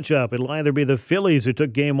NLDS matchup. It'll either be the Phillies, who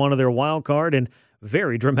took game 1 of their wild card in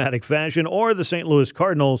very dramatic fashion, or the St. Louis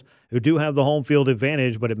Cardinals, who do have the home field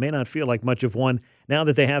advantage, but it may not feel like much of one now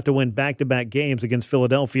that they have to win back-to-back games against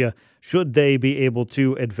Philadelphia should they be able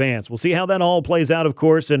to advance. We'll see how that all plays out, of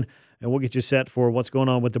course, and we'll get you set for what's going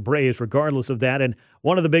on with the Braves regardless of that. And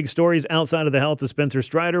one of the big stories outside of the health of Spencer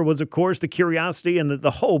Strider was, of course, the curiosity and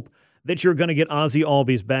the hope that you're going to get Ozzie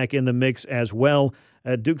Albies back in the mix as well.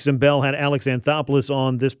 Dukes and Bell had Alex Anthopoulos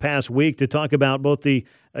on this past week to talk about both the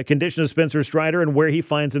condition of Spencer Strider and where he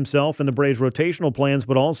finds himself in the Braves' rotational plans,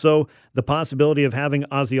 but also the possibility of having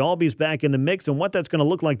Ozzie Albies back in the mix and what that's going to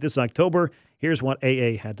look like this October. Here's what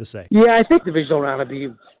AA had to say. Yeah, I think the divisional round will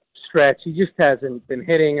be stretch. He just hasn't been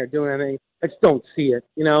hitting or doing anything. I just don't see it,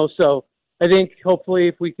 So I think hopefully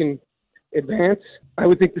if we can advance, I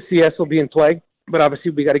would think the CS will be in play, but obviously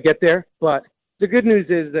we got to get there. But the good news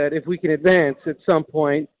is that if we can advance at some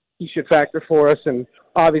point, he should factor for us, and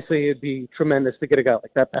obviously it'd be tremendous to get a guy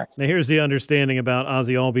like that back. Now, here's the understanding about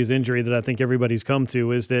Ozzie Albies' injury that I think everybody's come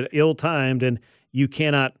to, is that ill-timed, and you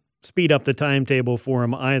cannot speed up the timetable for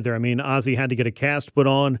him either. I mean, Ozzie had to get a cast put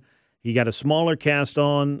on. He got a smaller cast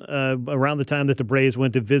on around the time that the Braves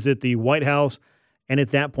went to visit the White House, and at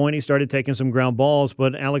that point he started taking some ground balls.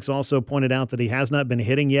 But Alex also pointed out that he has not been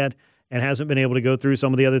hitting yet and hasn't been able to go through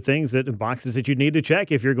some of the other things, boxes that you need to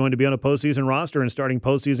check if you're going to be on a postseason roster and starting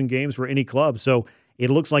postseason games for any club. So it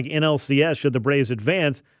looks like NLCS, should the Braves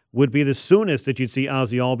advance, would be the soonest that you'd see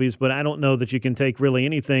Ozzie Albies. But I don't know that you can take really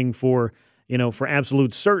anything for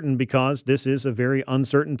absolute certain, because this is a very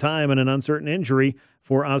uncertain time and an uncertain injury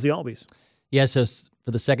for Ozzie Albies. Yeah, so for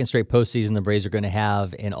the second straight postseason, the Braves are going to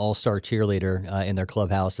have an all-star cheerleader in their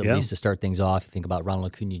clubhouse, at least to start things off. You think about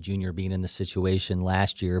Ronald Acuna Jr. being in this situation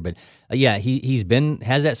last year. But,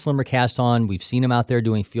 has that slimmer cast on. We've seen him out there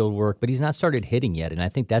doing field work, but he's not started hitting yet, and I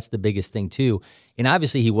think that's the biggest thing, too. And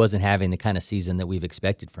obviously he wasn't having the kind of season that we've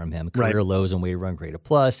expected from him. Career lows on weighted run grade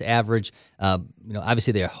plus, average.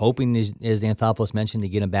 Obviously they're hoping, as Anthopoulos mentioned, to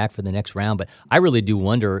get him back for the next round. But I really do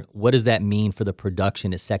wonder, what does that mean for the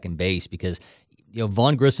production at second base? Because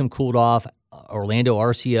Vaughn Grissom cooled off. Orlando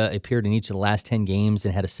Arcia appeared in each of the last 10 games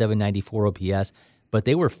and had a 794 OPS, but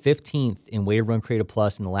they were 15th in weighted run created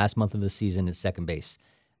plus in the last month of the season at second base.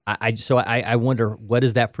 I wonder, what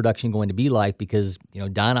is that production going to be like? Because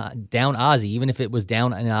down Ozzie, even if it was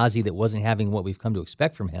down an Ozzie that wasn't having what we've come to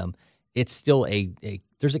expect from him, it's still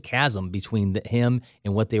there's a chasm between him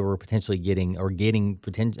and what they were potentially getting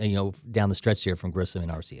down the stretch here from Grissom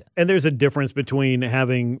and Arcia. And there's a difference between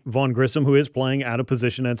having Vaughn Grissom, who is playing out of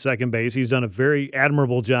position at second base. He's done a very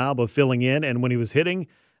admirable job of filling in, and when he was hitting,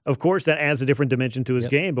 of course, that adds a different dimension to his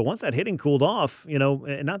game. But once that hitting cooled off,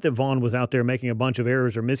 not that Vaughn was out there making a bunch of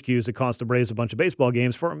errors or miscues that cost the Braves a bunch of baseball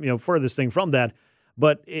games, furthest thing from that.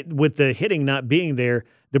 But with the hitting not being there,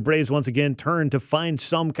 the Braves once again turned to find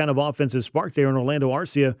some kind of offensive spark there, and Orlando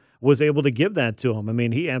Arcia was able to give that to him. I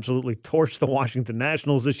mean, he absolutely torched the Washington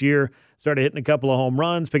Nationals this year, started hitting a couple of home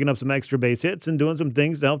runs, picking up some extra base hits, and doing some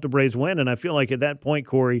things to help the Braves win. And I feel like at that point,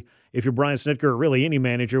 Corey, if you're Brian Snitker or really any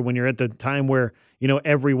manager, when you're at the time where,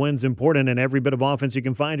 every win's important and every bit of offense you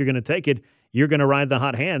can find, you're going to take it, you're going to ride the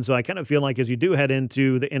hot hand. So I kind of feel like as you do head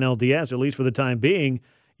into the NLDS, at least for the time being,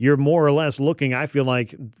 you're more or less looking, I feel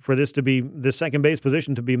like, for this to be the second base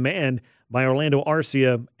position to be manned by Orlando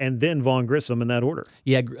Arcia and then Vaughn Grissom in that order.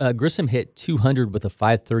 Yeah, Grissom hit 200 with a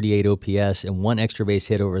 538 OPS and one extra base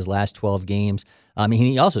hit over his last 12 games.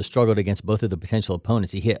 He also struggled against both of the potential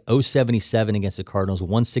opponents. He hit 077 against the Cardinals,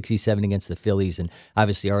 167 against the Phillies, and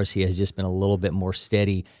obviously Arcia has just been a little bit more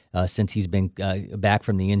steady since he's been back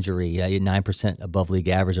from the injury. He had 9% above league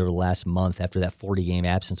average over the last month after that 40-game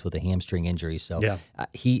absence with a hamstring injury. So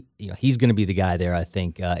he's going to be the guy there, I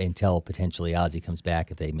think, until potentially Ozzie comes back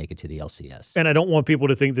if they make it to the LCS. And I don't want people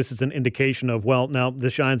to think this is an indication of, now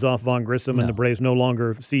the shine's off Vaughn Grissom and the Braves no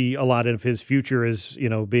longer see a lot of his future as,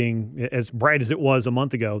 being as bright as it was a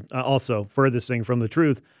month ago. Also, furthest thing from the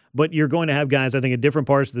truth. But you're going to have guys, I think, at different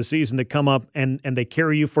parts of the season that come up and they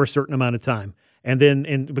carry you for a certain amount of time. And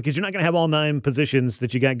then, because you're not going to have all 9 positions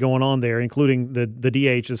that you got going on there, including the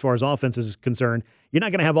DH as far as offense is concerned, you're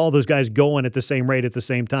not going to have all those guys going at the same rate at the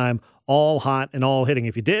same time, all hot and all hitting.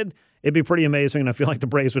 If you did, it'd be pretty amazing, and I feel like the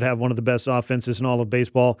Braves would have one of the best offenses in all of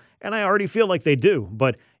baseball, and I already feel like they do.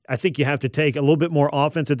 But I think you have to take a little bit more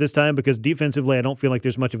offense at this time because defensively I don't feel like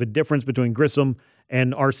there's much of a difference between Grissom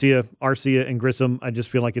and Arcia and Grissom. I just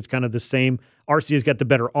feel like it's kind of the same. Arcia's got the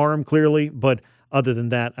better arm, clearly, but other than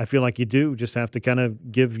that, I feel like you do just have to kind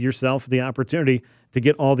of give yourself the opportunity to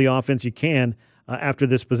get all the offense you can after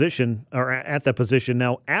this position or at that position.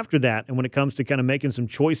 Now, after that, and when it comes to kind of making some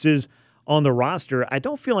choices on the roster, I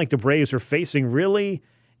don't feel like the Braves are facing really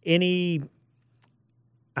any,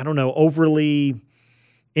 overly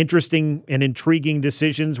interesting and intriguing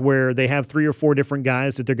decisions where they have 3 or 4 different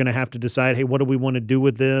guys that they're going to have to decide, hey, what do we want to do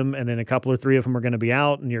with them? And then a couple or 3 of them are going to be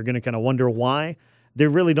out, and you're going to kind of wonder why. There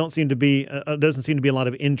really doesn't seem to be a lot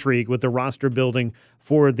of intrigue with the roster building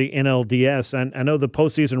for the NLDS. And I know the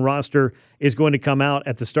postseason roster is going to come out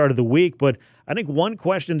at the start of the week, but I think one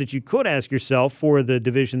question that you could ask yourself for the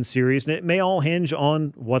division series, and it may all hinge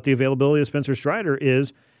on what the availability of Spencer Strider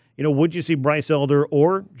is, would you see Bryce Elder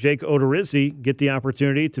or Jake Odorizzi get the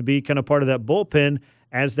opportunity to be kind of part of that bullpen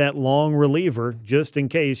as that long reliever, just in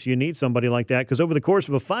case you need somebody like that? Because over the course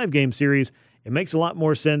of a 5-game series, it makes a lot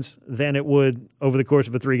more sense than it would over the course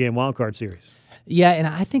of a 3-game wildcard series. Yeah, and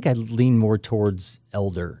I think I'd lean more towards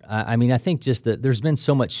Elder. I think just that there's been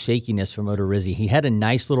so much shakiness from Odorizzi. He had a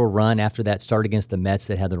nice little run after that start against the Mets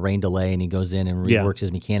that had the rain delay, and he goes in and reworks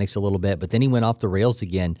his mechanics a little bit. But then he went off the rails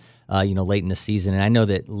again, late in the season. And I know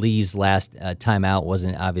that Lee's last time out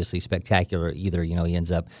wasn't obviously spectacular either. He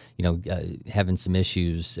ends up, having some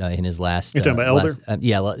issues in his last. You're talking about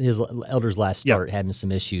Elder? His Elder's last start having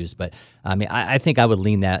some issues. But I think I would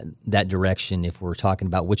lean that direction if we're talking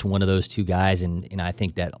about which one of those 2 guys, and I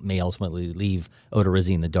think that may ultimately leave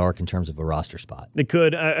Odorizzi in the dark in terms of a roster spot. It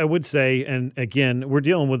could, I would say, and again, we're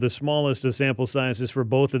dealing with the smallest of sample sizes for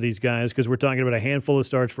both of these guys because we're talking about a handful of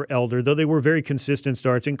starts for Elder, though they were very consistent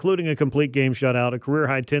starts, including a complete game shutout, a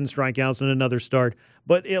career-high 10 strikeouts, and another start.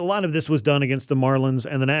 But a lot of this was done against the Marlins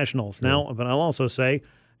and the Nationals. Yeah. Now, but I'll also say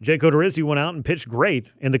Jake Odorizzi went out and pitched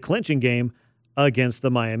great in the clinching game against the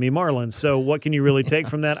Miami Marlins. So what can you really take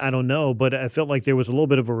from that? I don't know, but I felt like there was a little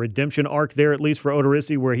bit of a redemption arc there, at least for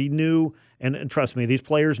Odorizzi, where he knew, and trust me, these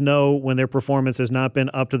players know when their performance has not been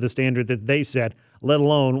up to the standard that they set, let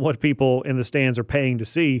alone what people in the stands are paying to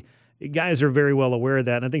see. Guys are very well aware of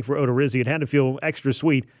that, and I think for Odorizzi, it had to feel extra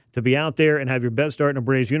sweet to be out there and have your best start in a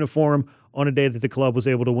Braves uniform on a day that the club was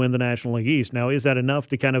able to win the National League East. Now, is that enough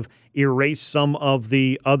to kind of erase some of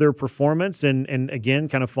the other performance and again,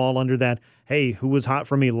 kind of fall under that, hey, who was hot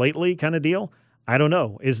for me lately kind of deal? I don't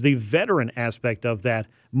know. Is the veteran aspect of that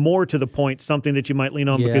more to the point something that you might lean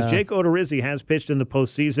on? Yeah. Because Jake Odorizzi has pitched in the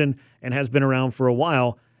postseason and has been around for a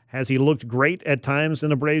while. Has he looked great at times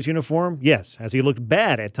in a Braves uniform? Yes. Has he looked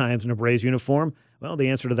bad at times in a Braves uniform? Well, the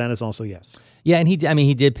answer to that is also yes. Yeah, and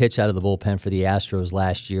he did pitch out of the bullpen for the Astros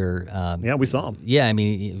last year. Yeah, we saw him. Yeah,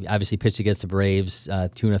 he obviously pitched against the Braves, 2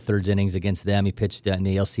 1/3 innings against them. He pitched in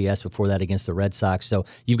the LCS before that against the Red Sox. So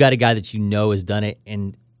you've got a guy that has done it.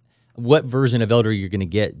 And what version of Elder you're going to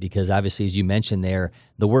get, because obviously, as you mentioned there,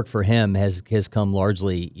 the work for him has come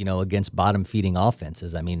largely, against bottom-feeding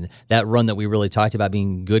offenses. I mean, that run that we really talked about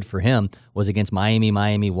being good for him was against Miami,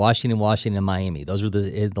 Washington, and Miami. Those were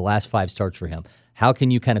the last 5 starts for him. How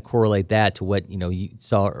can you kind of correlate that to what you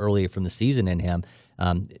saw earlier from the season in him?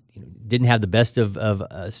 Didn't have the best of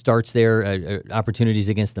starts there, opportunities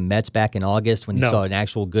against the Mets back in August when you saw an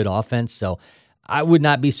actual good offense. So I would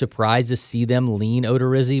not be surprised to see them lean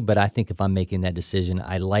Odorizzi, but I think if I'm making that decision,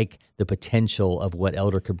 I like the potential of what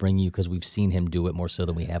Elder could bring you because we've seen him do it more so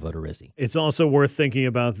than we have Odorizzi. It's also worth thinking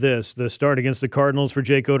about this. The start against the Cardinals for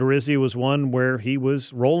Jake Odorizzi was one where he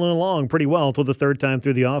was rolling along pretty well until the third time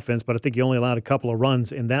through the offense, but I think he only allowed a couple of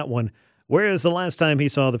runs in that one. Whereas the last time he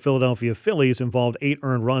saw the Philadelphia Phillies involved 8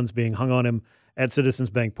 earned runs being hung on him at Citizens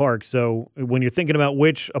Bank Park. So when you're thinking about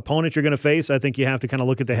which opponent you're going to face, I think you have to kind of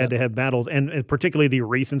look at the head-to-head battles, and particularly the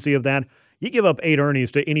recency of that. You give up 8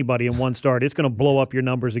 earnings to anybody in one start, it's going to blow up your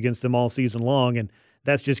numbers against them all season long, and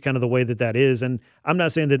that's just kind of the way that is. And I'm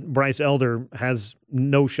not saying that Bryce Elder has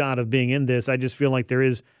no shot of being in this. I just feel like there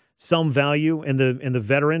is some value in the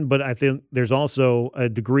veteran, but I think there's also a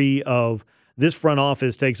degree of this front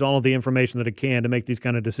office takes all of the information that it can to make these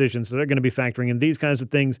kind of decisions. So they're going to be factoring in these kinds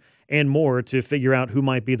of things and more to figure out who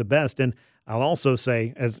might be the best. And I'll also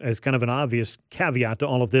say, as kind of an obvious caveat to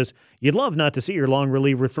all of this, you'd love not to see your long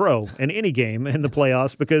reliever throw in any game in the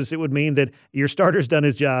playoffs, because it would mean that your starter's done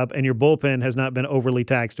his job and your bullpen has not been overly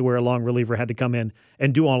taxed to where a long reliever had to come in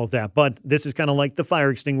and do all of that. But this is kind of like the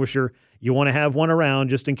fire extinguisher. You want to have one around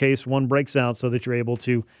just in case one breaks out so that you're able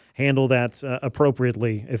to handle that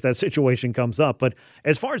appropriately if that situation comes up. But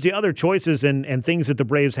as far as the other choices and things that the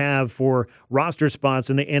Braves have for roster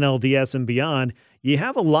spots in the NLDS and beyond, you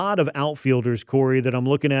have a lot of outfielders, Corey, that I'm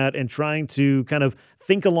looking at and trying to kind of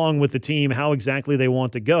think along with the team how exactly they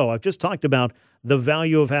want to go. I've just talked about the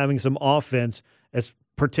value of having some offense, as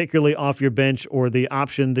particularly off your bench, or the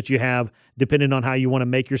option that you have depending on how you want to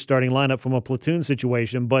make your starting lineup from a platoon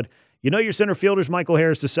situation. But your center fielders, Michael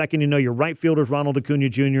Harris II. Your right fielders, Ronald Acuna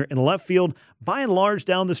Jr. In left field, by and large,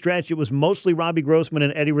 down the stretch, it was mostly Robbie Grossman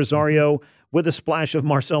and Eddie Rosario with a splash of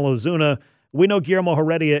Marcell Ozuna. We know Guillermo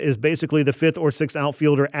Heredia is basically the 5th or 6th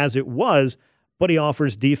outfielder as it was, but he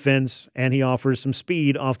offers defense and he offers some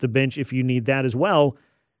speed off the bench if you need that as well.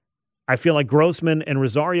 I feel like Grossman and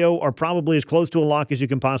Rosario are probably as close to a lock as you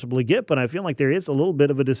can possibly get, but I feel like there is a little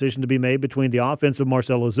bit of a decision to be made between the offense of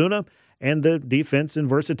Marcell Ozuna and the defense and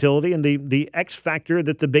versatility and the X factor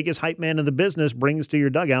that the biggest hype man in the business brings to your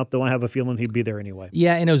dugout, though I have a feeling he'd be there anyway.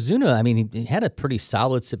 Yeah, and Ozuna, I mean, he had a pretty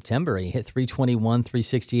solid September. He hit 321,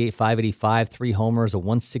 368, 585, 3 homers, a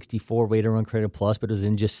 164 weighted run created plus, but it was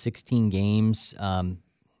in just 16 games.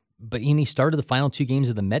 But he started the final 2 games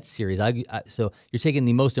of the Mets series. So you're taking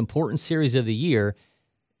the most important series of the year,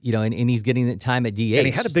 and he's getting the time at DH. And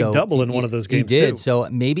he had a big double in one of those games, too. He did. Too. So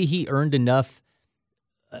maybe he earned enough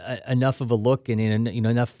of a look and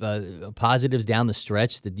enough positives down the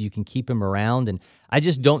stretch that you can keep him around. And I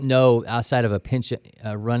just don't know, outside of a pinch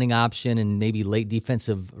running option and maybe late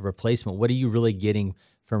defensive replacement, what are you really getting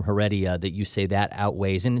from Heredia that you say that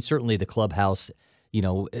outweighs? And certainly the clubhouse,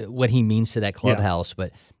 what he means to that clubhouse. Yeah.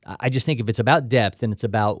 But I just think if it's about depth and it's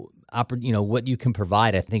about what you can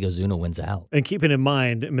provide, I think Ozuna wins out. And keeping in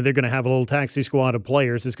mind, they're going to have a little taxi squad of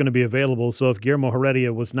players that's going to be available. So if Guillermo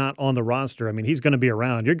Heredia was not on the roster, he's going to be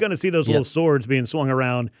around. You're going to see those little swords being swung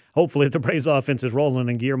around. Hopefully, if the Braves offense is rolling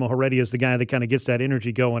and Guillermo Heredia is the guy that kind of gets that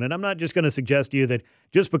energy going. And I'm not just going to suggest to you that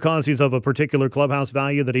just because he's of a particular clubhouse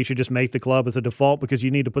value that he should just make the club as a default, because you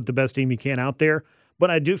need to put the best team you can out there. But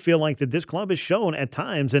I do feel like that this club has shown at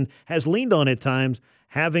times and has leaned on at times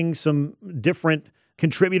having some different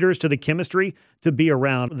contributors to the chemistry to be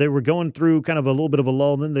around. They were going through kind of a little bit of a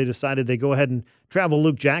lull, and then they decided they'd go ahead and travel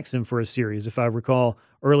Luke Jackson for a series, if I recall,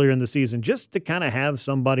 earlier in the season, just to kind of have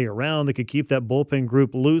somebody around that could keep that bullpen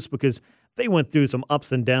group loose, because they went through some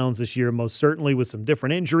ups and downs this year, most certainly with some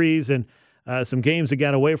different injuries and some games that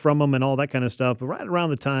got away from them and all that kind of stuff. But right around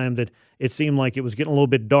the time that it seemed like it was getting a little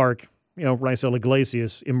bit dark, Raisel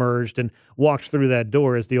Iglesias emerged and walked through that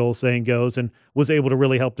door, as the old saying goes, and was able to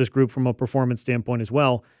really help this group from a performance standpoint as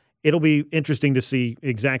well. It'll be interesting to see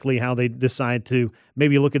exactly how they decide to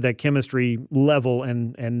maybe look at that chemistry level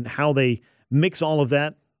and how they mix all of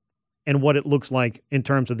that and what it looks like in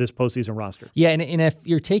terms of this postseason roster. Yeah, and if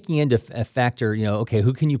you're taking into a factor, okay,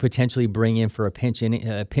 who can you potentially bring in for a pinch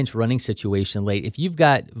running situation late? If you've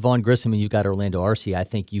got Vaughn Grissom and you've got Orlando Arcia, I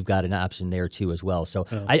think you've got an option there too as well. So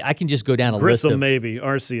I can just go down a list of maybe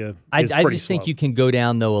Arcia. I just think you can go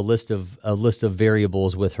down though a list of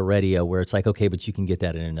variables with Heredia where it's like, okay, but you can get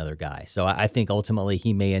that in another guy. So I think ultimately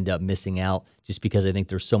he may end up missing out just because I think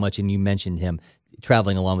there's so much, and you mentioned him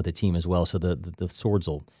traveling along with the team as well. So the swords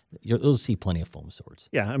you'll see plenty of foam swords.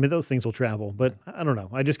 Yeah, I mean, those things will travel, but I don't know.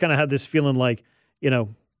 I just kind of have this feeling like,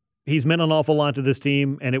 he's meant an awful lot to this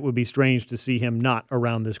team, and it would be strange to see him not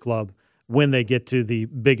around this club when they get to the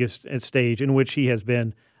biggest stage in which he has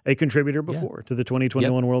been a contributor before to the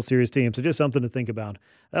 2021 World Series team. So just something to think about.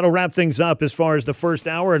 That'll wrap things up as far as the first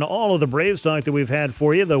hour and all of the Braves talk that we've had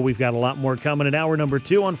for you, though we've got a lot more coming in hour number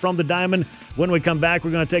 2 on From the Diamond. When we come back,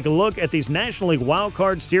 we're going to take a look at these National League Wild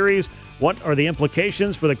Card Series. What are the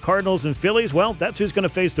implications for the Cardinals and Phillies? Well, that's who's going to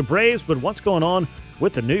face the Braves, but what's going on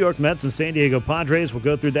with the New York Mets and San Diego Padres? We'll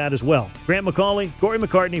go through that as well. Grant McCauley, Corey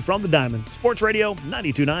McCartney from the Diamond, Sports Radio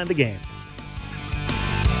 92.9 The Game.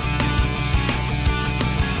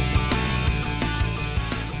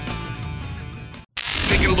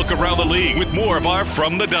 Taking a look around the league with more of our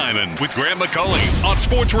From the Diamond with Grant McCauley on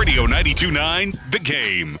Sports Radio 92.9 The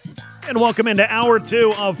Game. And welcome into Hour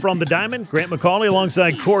 2 of From the Diamond. Grant McCauley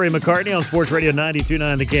alongside Corey McCartney on Sports Radio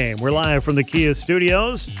 92.9 The Game. We're live from the Kia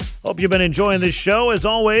studios. Hope you've been enjoying this show. As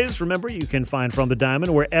always, remember, you can find From the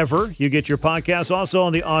Diamond wherever you get your podcasts. Also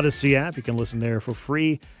on the Odyssey app. You can listen there for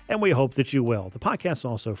free, and we hope that you will. The podcast's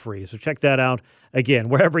also free, so check that out. Again,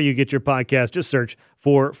 wherever you get your podcast, just search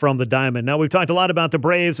for From the Diamond. Now, we've talked a lot about the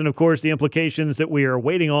Braves and, of course, the implications that we are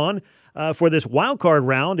waiting on for this wild card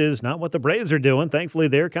round is not what the Braves are doing. Thankfully,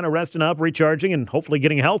 they're kind of resting up, recharging, and hopefully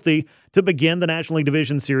getting healthy to begin the National League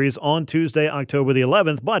Division Series on Tuesday, October the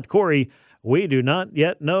 11th. But, Corey, we do not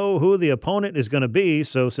yet know who the opponent is going to be.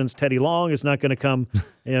 So since Teddy Long is not going to come,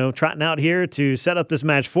 trotting out here to set up this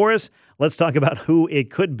match for us, let's talk about who it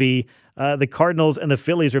could be. The Cardinals and the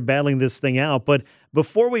Phillies are battling this thing out. But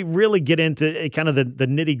before we really get into kind of the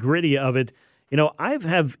nitty-gritty of it, I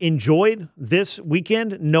have enjoyed this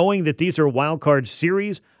weekend knowing that these are wild card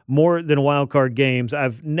series more than wild card games.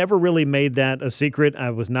 I've never really made that a secret. I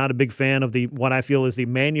was not a big fan of what I feel is the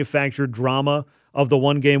manufactured drama of the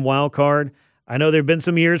one-game wild card. I know there have been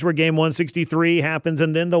some years where game 163 happens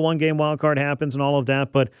and then the one-game wild card happens and all of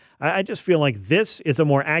that, but I just feel like this is a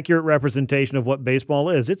more accurate representation of what baseball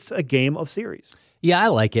is. It's a game of series. Yeah, I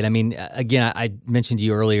like it. I mean, again, I mentioned to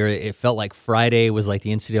you earlier, it felt like Friday was like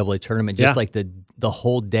the NCAA tournament, just like the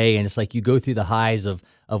whole day. And it's like you go through the highs of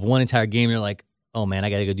one entire game, and you're like, oh, man, I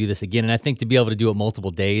got to go do this again. And I think to be able to do it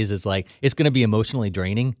multiple days is like, it's going to be emotionally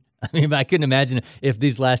draining. I mean, I couldn't imagine if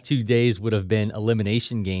these last 2 days would have been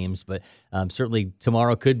elimination games, but certainly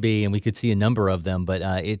tomorrow could be, and we could see a number of them. But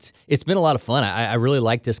it's been a lot of fun. I really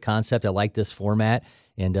like this concept. I like this format.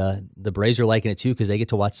 And the Braves are liking it, too, because they get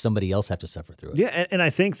to watch somebody else have to suffer through it. Yeah, and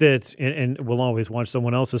I think that, and we'll always watch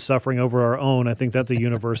someone else's suffering over our own. I think that's a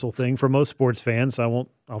universal thing for most sports fans. So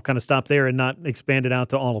I'll kind of stop there and not expand it out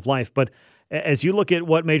to all of life. But as you look at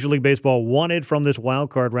what Major League Baseball wanted from this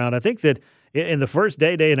wild card round, I think that in the first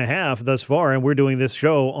day and a half thus far, and we're doing this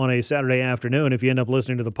show on a Saturday afternoon, if you end up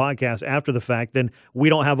listening to the podcast after the fact, then we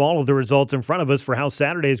don't have all of the results in front of us for how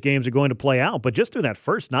Saturday's games are going to play out. But just through that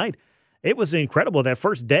first night, it was incredible. That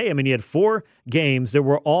first day, I mean, you had 4 games that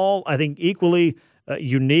were all, I think, equally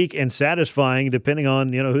unique and satisfying depending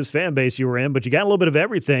on, whose fan base you were in. But you got a little bit of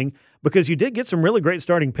everything because you did get some really great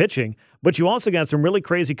starting pitching, but you also got some really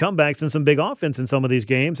crazy comebacks and some big offense in some of these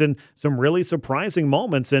games and some really surprising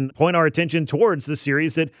moments, and point our attention towards the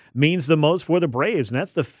series that means the most for the Braves, and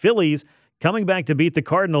that's the Phillies coming back to beat the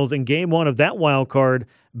Cardinals in Game 1 of that wild card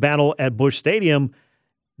battle at Busch Stadium.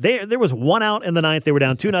 There was 1 out in the ninth. They were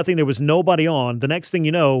down 2-0. There was nobody on. The next thing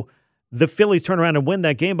you know, the Phillies turn around and win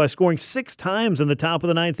that game by scoring 6 times in the top of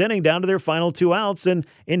the ninth inning down to their final 2 outs and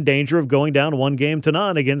in danger of going down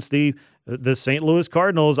 1-0 against the St. Louis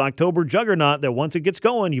Cardinals October juggernaut that once it gets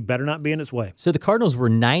going, you better not be in its way. So the Cardinals were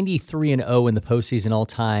 93-0 in the postseason all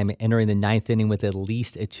time, entering the ninth inning with at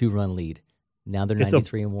least a 2-run lead. Now they're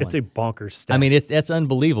 93-1. It's a bonkers stat. I mean, that's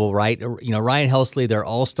unbelievable, right? Ryan Helsley, their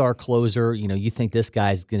all-star closer. You think this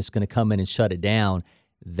guy's just going to come in and shut it down.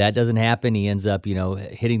 That doesn't happen. He ends up,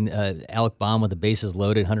 hitting Alec Baum with the bases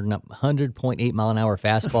loaded, 100.8 mile an hour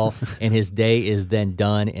fastball, and his day is then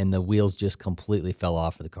done, and the wheels just completely fell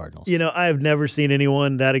off for the Cardinals. I have never seen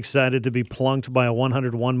anyone that excited to be plunked by a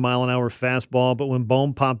 101 mile an hour fastball, but when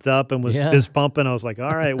Bohm popped up and was fist pumping, I was like,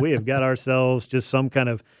 all right, we have got ourselves just some kind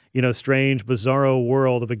of strange, bizarro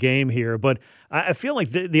world of a game here. But I feel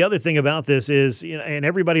like the other thing about this is, and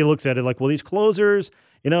everybody looks at it like, well, these closers,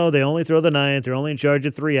 they only throw the ninth, they're only in charge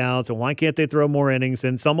of 3 outs, and why can't they throw more innings?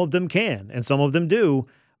 And some of them can, and some of them do,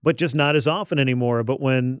 but just not as often anymore. But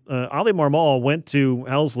when Ali Marmol went to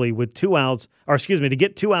Helsley with 2 outs, to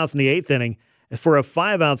get 2 outs in the 8th inning for a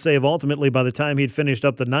 5-out save ultimately by the time he'd finished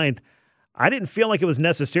up the 9th, I didn't feel like it was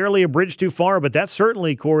necessarily a bridge too far, but that's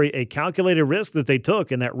certainly, Corey, a calculated risk that they took,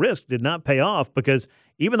 and that risk did not pay off because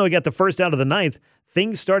even though he got the first out of the 9th,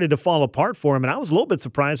 things started to fall apart for him, and I was a little bit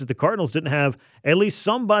surprised that the Cardinals didn't have at least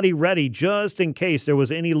somebody ready just in case there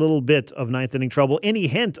was any little bit of 9th inning trouble, any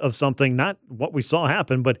hint of something, not what we saw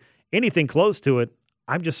happen, but anything close to it.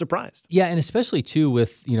 I'm just surprised. Yeah, and especially, too,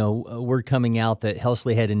 with, word coming out that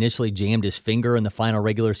Helsley had initially jammed his finger in the final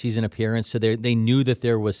regular season appearance, so they knew that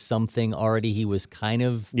there was something already he was kind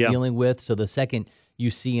of dealing with. So the second you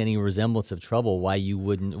see any resemblance of trouble, why you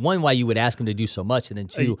would ask him to do so much, and then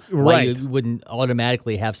 2, why you wouldn't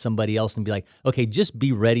automatically have somebody else and be like, okay, just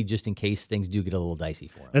be ready just in case things do get a little dicey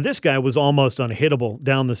for him. Now, this guy was almost unhittable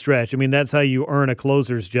down the stretch. I mean, that's how you earn a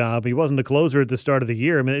closer's job. He wasn't a closer at the start of the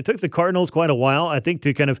year. I mean, it took the Cardinals quite a while, I think,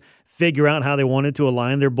 to kind of figure out how they wanted to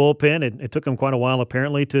align their bullpen. It took them quite a while,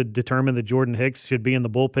 apparently, to determine that Jordan Hicks should be in the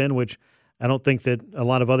bullpen, which I don't think that a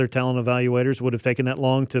lot of other talent evaluators would have taken that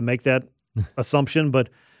long to make that assumption, but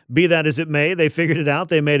be that as it may, they figured it out.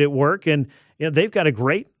 They made it work, and they've got a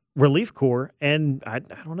great relief corps. And I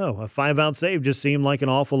don't know, a 5-out save just seemed like an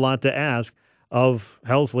awful lot to ask of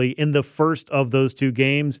Helsley in the first of those 2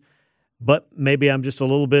 games. But maybe I'm just a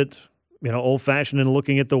little bit, old-fashioned in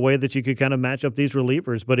looking at the way that you could kind of match up these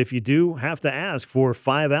relievers. But if you do have to ask for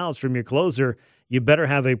 5 outs from your closer, you better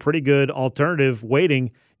have a pretty good alternative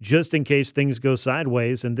waiting just in case things go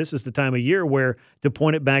sideways. And this is the time of year where, to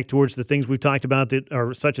point it back towards the things we've talked about that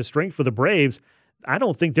are such a strength for the Braves, I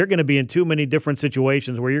don't think they're going to be in too many different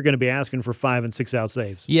situations where you're going to be asking for 5- and 6-out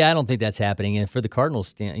saves. Yeah, I don't think that's happening. And for the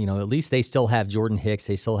Cardinals, at least they still have Jordan Hicks.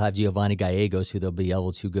 They still have Giovanni Gallegos, who they'll be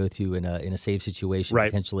able to go to in a save situation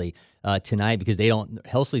potentially tonight, because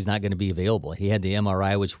Helsley's not going to be available. He had the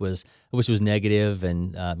MRI, which was negative,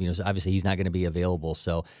 and so obviously he's not going to be available.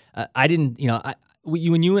 So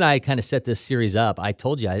when you and I kind of set this series up, I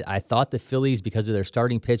told you I thought the Phillies, because of their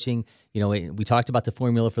starting pitching, we talked about the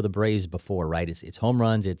formula for the Braves before, right? It's home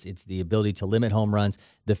runs, it's the ability to limit home runs.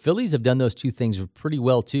 The Phillies have done those 2 things pretty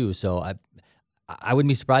well too, so I wouldn't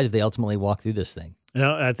be surprised if they ultimately walk through this thing.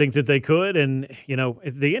 I think that they could, and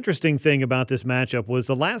the interesting thing about this matchup was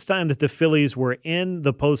the last time that the Phillies were in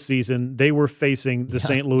the postseason, they were facing the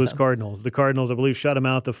St. Louis Cardinals. The Cardinals, I believe, shut them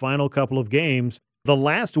out the final couple of games. The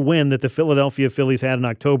last win that the Philadelphia Phillies had in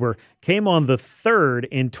October came on the 3rd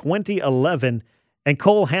in 2011, and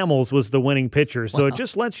Cole Hamels was the winning pitcher. So It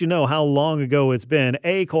just lets you know how long ago it's been.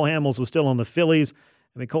 Cole Hamels was still on the Phillies.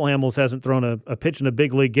 I mean, Cole Hamels hasn't thrown a pitch in a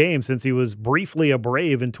big league game since he was briefly a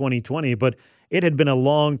Brave in 2020, but it had been a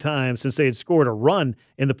long time since they had scored a run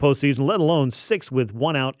in the postseason, let alone 6 with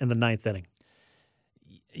 1 out in the 9th inning.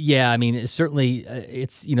 Yeah, I mean, certainly,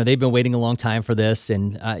 it's they've been waiting a long time for this,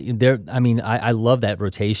 and I love that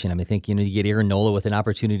rotation. I mean, I think you get Aaron Nola with an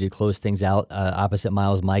opportunity to close things out opposite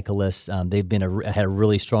Miles Michaelis. They've had a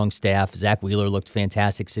really strong staff. Zach Wheeler looked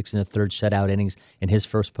fantastic, 6 1/3 shutout innings in his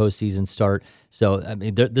first postseason start. So I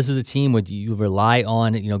mean, this is a team where you rely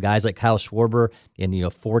on guys like Kyle Schwarber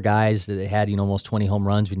and 4 guys that had almost 20 home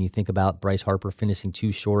runs. When you think about Bryce Harper finishing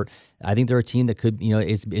 2 short, I think they're a team that could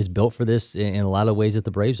is built for this in a lot of ways that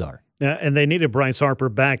the Braves are. Yeah, and they needed Bryce Harper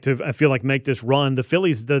back to, I feel like, make this run. The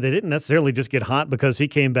Phillies, though, they didn't necessarily just get hot because he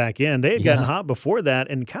came back in. They had gotten hot before that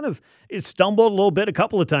and kind of stumbled a little bit a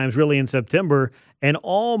couple of times, really, in September, and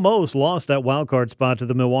almost lost that wild card spot to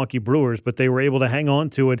the Milwaukee Brewers, but they were able to hang on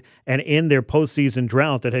to it and end their postseason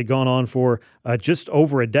drought that had gone on for just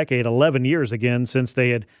over a decade, 11 years again, since they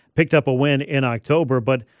had picked up a win in October.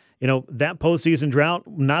 But that postseason drought,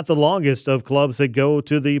 not the longest of clubs that go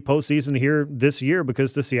to the postseason here this year,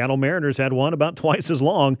 because the Seattle Mariners had one about twice as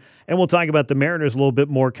long. And we'll talk about the Mariners a little bit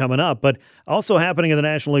more coming up. But also happening in the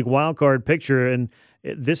National League wildcard picture, and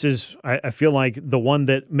this is, I feel like, the one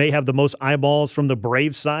that may have the most eyeballs from the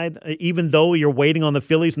Braves side, even though you're waiting on the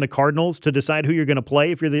Phillies and the Cardinals to decide who you're going to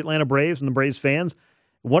play if you're the Atlanta Braves and the Braves fans.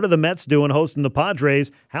 What are the Mets doing hosting the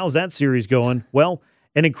Padres? How's that series going? Well,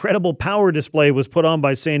 an incredible power display was put on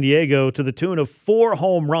by San Diego to the tune of 4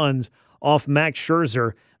 home runs off Max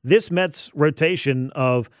Scherzer. This Mets rotation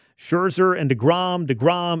of Scherzer and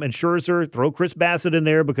DeGrom and Scherzer, throw Chris Bassett in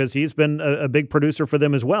there because he's been a big producer for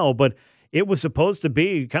them as well, but it was supposed to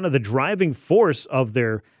be kind of the driving force of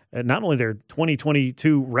their not only their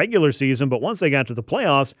 2022 regular season, but once they got to the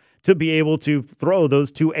playoffs, to be able to throw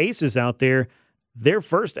those 2 aces out there. Their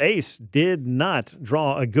first ace did not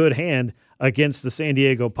draw a good hand against the San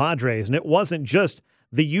Diego Padres, and it wasn't just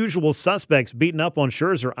the usual suspects beating up on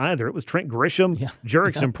Scherzer either. It was Trent Grisham,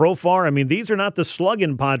 Jurickson Profar. I mean, these are not the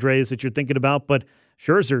slugging Padres that you're thinking about, but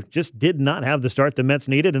Scherzer just did not have the start the Mets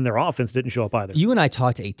needed, and their offense didn't show up either. You and I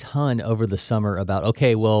talked a ton over the summer about,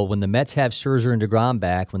 okay, well, when the Mets have Scherzer and DeGrom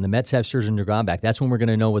back, that's when we're going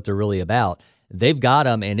to know what they're really about. They've got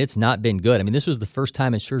them, and it's not been good. I mean, this was the first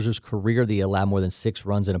time in Scherzer's career that he allowed more than 6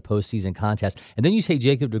 runs in a postseason contest. And then you say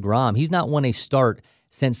Jacob DeGrom, he's not won a start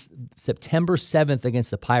since September 7th against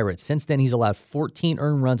the Pirates. Since then, he's allowed 14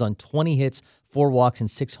 earned runs on 20 hits, 4 walks, and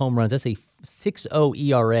 6 home runs. That's a 6.0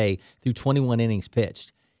 ERA through 21 innings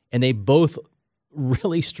pitched. And they both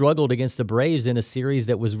really struggled against the Braves in a series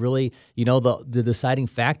that was really, the deciding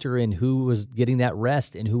factor in who was getting that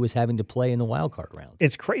rest and who was having to play in the wild card round.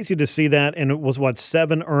 It's crazy to see that, and it was,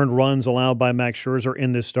 7 earned runs allowed by Max Scherzer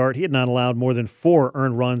in this start. He had not allowed more than 4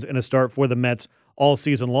 earned runs in a start for the Mets all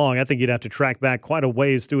season long. I think you'd have to track back quite a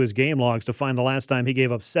ways through his game logs to find the last time he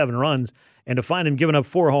gave up 7 runs, and to find him giving up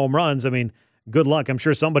 4 home runs, I mean, good luck. I'm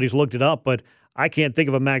sure somebody's looked it up, but I can't think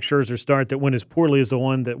of a Max Scherzer start that went as poorly as the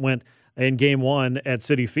one that went in Game 1 at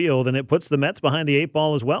Citi Field, and it puts the Mets behind the 8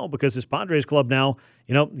 ball as well, because this Padres club now,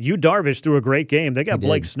 Yu Darvish threw a great game. They got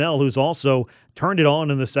Blake Snell, who's also turned it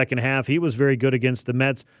on in the second half. He was very good against the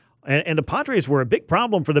Mets. And the Padres were a big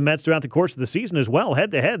problem for the Mets throughout the course of the season as well.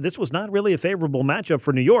 Head-to-head, this was not really a favorable matchup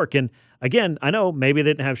for New York. And, again, I know maybe they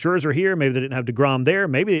didn't have Scherzer here, maybe they didn't have DeGrom there,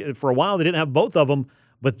 maybe for a while they didn't have both of them,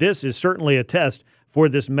 but this is certainly a test for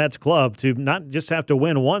this Mets club to not just have to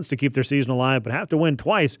win once to keep their season alive, but have to win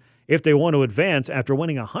twice if they want to advance after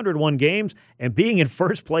winning 101 games and being in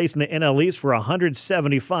first place in the NL East for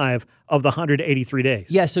 175 of the 183 days.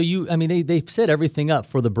 Yeah, so they've set everything up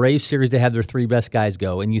for the Braves series to have their 3 best guys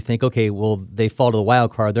go, and you think, okay, well, they fall to the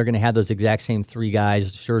wild card. They're going to have those exact same 3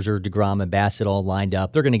 guys, Scherzer, DeGrom, and Bassett all lined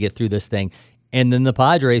up. They're going to get through this thing. And then the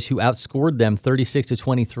Padres, who outscored them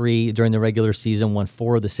 36-23 during the regular season, won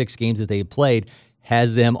 4 of the 6 games that they had played,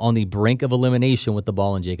 has them on the brink of elimination with the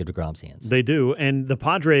ball in Jacob DeGrom's hands. They do, and the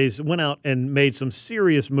Padres went out and made some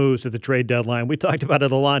serious moves at the trade deadline. We talked about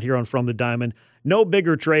it a lot here on From the Diamond. No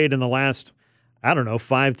bigger trade in the last,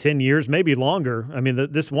 5-10 years, maybe longer. I mean,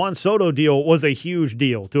 this Juan Soto deal was a huge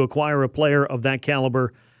deal to acquire a player of that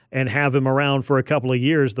caliber and have him around for a couple of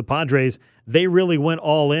years. The Padres, they really went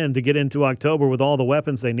all in to get into October with all the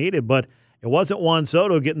weapons they needed, but it wasn't Juan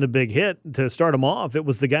Soto getting the big hit to start him off. It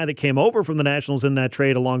was the guy that came over from the Nationals in that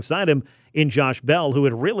trade alongside him in Josh Bell, who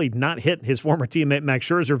had really not hit his former teammate Max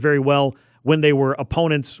Scherzer very well when they were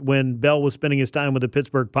opponents when Bell was spending his time with the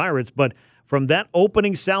Pittsburgh Pirates. But from that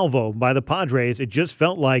opening salvo by the Padres, it just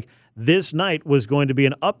felt like this night was going to be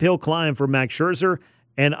an uphill climb for Max Scherzer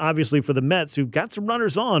and obviously for the Mets, who got some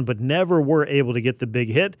runners on but never were able to get the big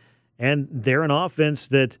hit. And they're an offense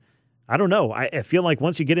that, I don't know. I feel like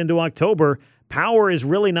once you get into October, power is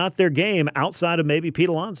really not their game outside of maybe Pete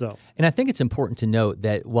Alonso. And I think it's important to note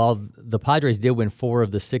that while the Padres did win 4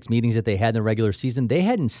 of the 6 meetings that they had in the regular season, they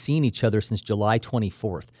hadn't seen each other since July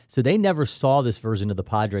 24th. So they never saw this version of the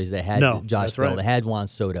Padres that had Josh Bell, that had Juan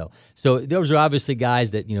Soto. So those are obviously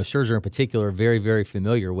guys that, Scherzer in particular, are very, very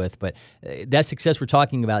familiar with. But that success we're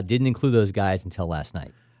talking about didn't include those guys until last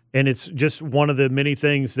night. And it's just one of the many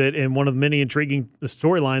things and one of the many intriguing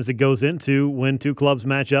storylines that goes into when 2 clubs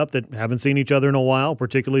match up that haven't seen each other in a while,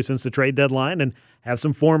 particularly since the trade deadline, and have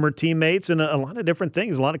some former teammates and a lot of different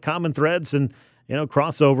things, a lot of common threads and,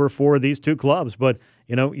 crossover for these 2 clubs. But,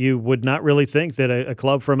 you would not really think that a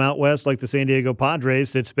club from out west like the San Diego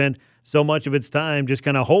Padres that spent so much of its time just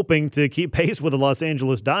kind of hoping to keep pace with the Los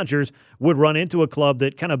Angeles Dodgers would run into a club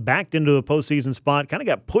that kind of backed into the postseason spot, kind of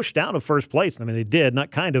got pushed out of first place. I mean, they did,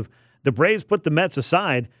 not kind of. The Braves put the Mets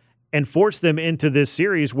aside and forced them into this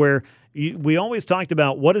series where we always talked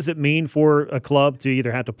about what does it mean for a club to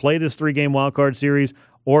either have to play this 3-game wildcard series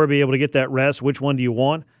or be able to get that rest. Which one do you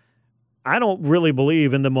want? I don't really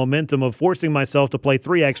believe in the momentum of forcing myself to play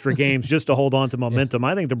 3 extra games just to hold on to momentum.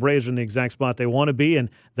 I think the Braves are in the exact spot they want to be, and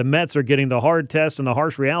the Mets are getting the hard test and the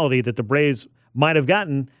harsh reality that the Braves might have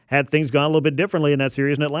gotten had things gone a little bit differently in that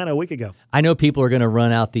series in Atlanta a week ago. I know people are going to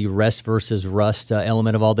run out the rest versus rust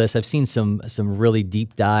element of all this. I've seen some really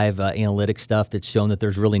deep dive analytic stuff that's shown that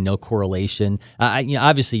there's really no correlation.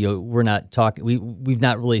 Obviously, we're not talking. We've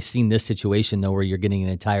not really seen this situation though, where you're getting an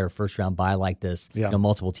entire first round bye like this. Yeah.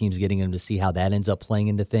 Multiple teams getting them to see how that ends up playing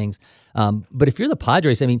into things. But if you're the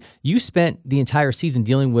Padres, I mean, you spent the entire season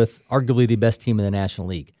dealing with arguably the best team in the National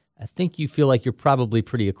League. I think you feel like you're probably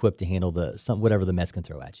pretty equipped to handle whatever the Mets can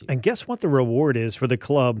throw at you. And guess what the reward is for the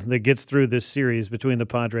club that gets through this series between the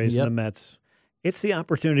Padres and the Mets? It's the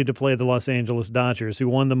opportunity to play the Los Angeles Dodgers, who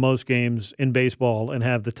won the most games in baseball and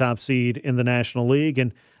have the top seed in the National League.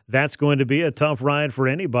 And that's going to be a tough ride for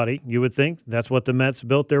anybody, you would think. That's what the Mets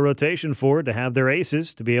built their rotation for, to have their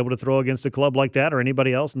aces, to be able to throw against a club like that or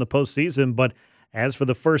anybody else in the postseason. But as for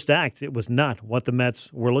the first act, it was not what the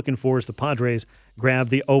Mets were looking for as the Padres grabbed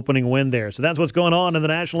the opening win there. So that's what's going on in the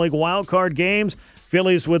National League wildcard games.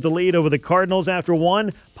 Phillies with the lead over the Cardinals after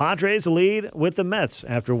one. Padres the lead with the Mets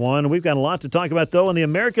after one. We've got a lot to talk about, though, on the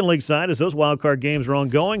American League side as those wildcard games are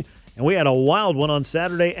ongoing. And we had a wild one on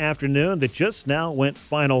Saturday afternoon that just now went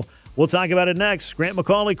final. We'll talk about it next. Grant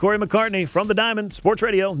McCauley, Corey McCartney from the Diamond, Sports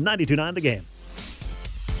Radio 92.9 The Game.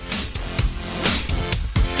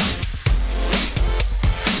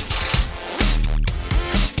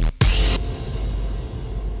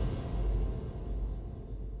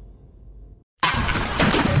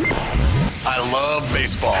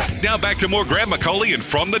 Baseball. Now back to more Grant McCauley and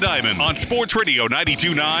From the Diamond on Sports Radio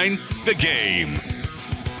 92.9 The Game.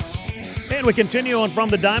 And we continue on From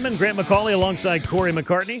the Diamond. Grant McCauley alongside Corey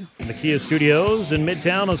McCartney from the Kia Studios in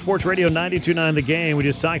Midtown on Sports Radio 92.9 The Game. We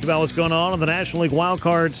just talked about what's going on the National League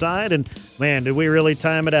wildcard side, and man, did we really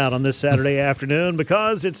time it out on this Saturday afternoon,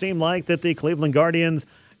 because it seemed like that the Cleveland Guardians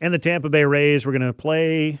and the Tampa Bay Rays were going to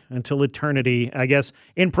play until eternity, I guess,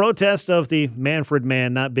 in protest of the Manfred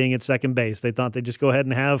man not being at second base. They thought they'd just go ahead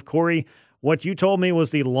and have, Corey, what you told me was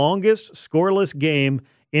the longest scoreless game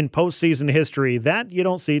in postseason history. That you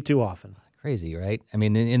don't see too often. Crazy, right? I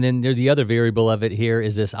mean, and then the other variable of it here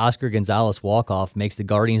is this Oscar Gonzalez walk-off makes the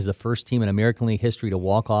Guardians the first team in American League history to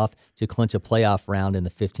walk off to clinch a playoff round in the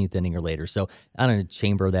 15th inning or later. So I don't know,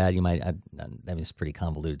 chamber that. You might, I mean, it's a pretty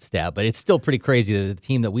convoluted stat, but it's still pretty crazy that the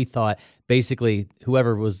team that we thought basically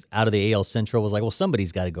whoever was out of the AL Central was like, well,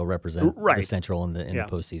 somebody's got to go represent the Central in the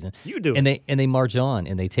postseason. You do. And they march on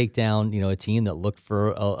and they take down, a team that looked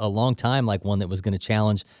for a long time like one that was going to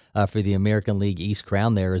challenge for the American League East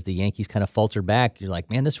crown there as the Yankees kind of faltered back. You're like,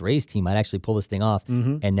 man, this Rays team might actually pull this thing off.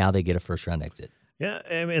 Mm-hmm. And now they get a first-round exit. Yeah,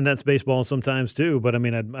 and that's baseball sometimes too. But, I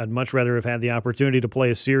mean, I'd much rather have had the opportunity to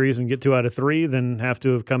play a series and get 2 out of 3 than have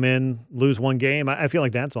to have come in, lose one game. I feel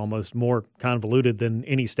like that's almost more convoluted than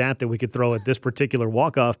any stat that we could throw at this particular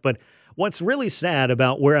walk-off. But what's really sad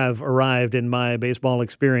about where I've arrived in my baseball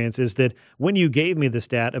experience is that when you gave me the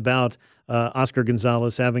stat about Oscar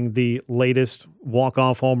Gonzalez having the latest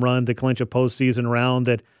walk-off home run to clinch a postseason round,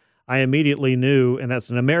 that I immediately knew, and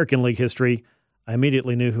that's in American League history, I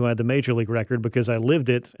immediately knew who had the Major League record because I lived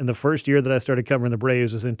it. In the first year that I started covering the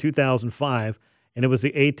Braves was in 2005, and it was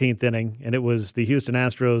the 18th inning, and it was the Houston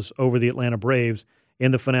Astros over the Atlanta Braves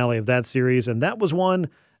in the finale of that series, and that was one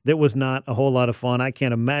that was not a whole lot of fun. I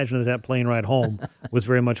can't imagine that plane ride home was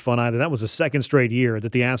very much fun either. That was the second straight year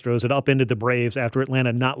that the Astros had upended the Braves after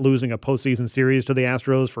Atlanta not losing a postseason series to the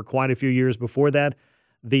Astros for quite a few years before that.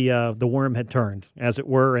 The worm had turned, as it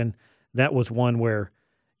were, and that was one where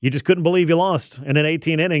you just couldn't believe you lost. And in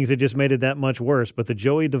 18 innings, it just made it that much worse. But the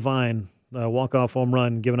Joey Devine walk-off home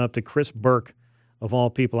run given up to Chris Burke, of all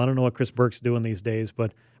people. I don't know what Chris Burke's doing these days,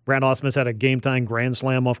 but Brad Ausmus had a game-tying grand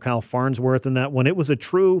slam off Kyle Farnsworth in that one. It was a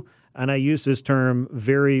true, and I use this term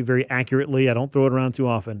very, very accurately. I don't throw it around too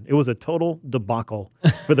often. It was a total debacle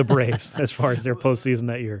for the Braves as far as their postseason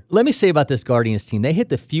that year. Let me say about this Guardians team. They hit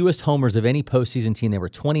the fewest homers of any postseason team. They were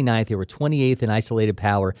 29th. They were 28th in isolated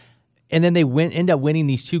power. And then they end up winning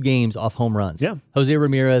these 2 games off home runs. Yeah. Jose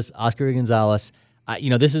Ramirez, Oscar Gonzalez.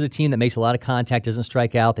 This is a team that makes a lot of contact, doesn't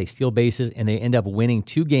strike out. They steal bases, and they end up winning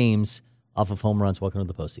 2 games off of home runs. Welcome to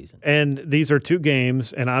the postseason. And these are 2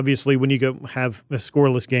 games, and obviously when you have a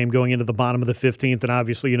scoreless game going into the bottom of the 15th, and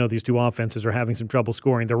obviously these 2 offenses are having some trouble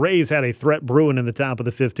scoring. The Rays had a threat brewing in the top of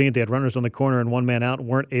the 15th. They had runners on the corner and 1 man out and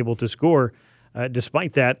weren't able to score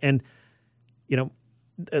despite that. And,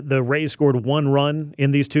 the Rays scored 1 run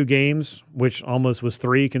in these 2 games, which almost was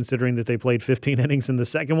 3 considering that they played 15 innings in the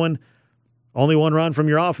second one. Only 1 run from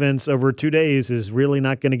your offense over 2 days is really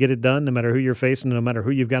not going to get it done, no matter who you're facing, no matter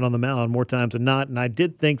who you've got on the mound, more times than not. And I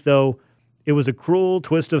did think, though, it was a cruel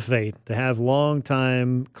twist of fate to have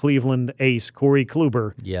longtime Cleveland ace Corey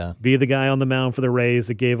Kluber be the guy on the mound for the Rays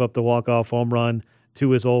that gave up the walk-off home run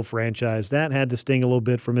to his old franchise. That had to sting a little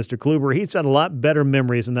bit for Mr. Kluber. He's got a lot better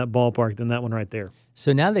memories in that ballpark than that one right there.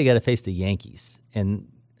 So now they got to face the Yankees, and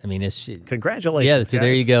I mean, it's congratulations. Yeah, so guys.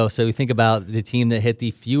 there you go. So we think about the team that hit the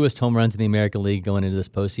fewest home runs in the American League going into this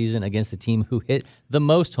postseason against the team who hit the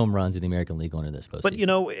most home runs in the American League going into this postseason. But, you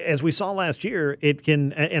know, as we saw last year, it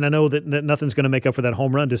can, and I know that nothing's going to make up for that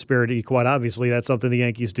home run disparity, quite obviously. That's something the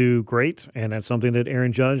Yankees do great, and that's something that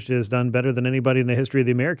Aaron Judge has done better than anybody in the history of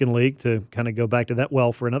the American League, to kind of go back to that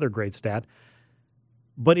well for another great stat.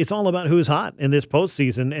 But it's all about who's hot in this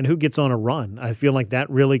postseason and who gets on a run. I feel like that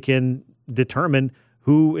really can determine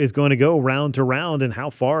who is going to go round to round and how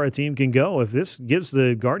far a team can go. If this gives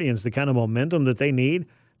the Guardians the kind of momentum that they need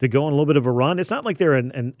to go on a little bit of a run, it's not like they're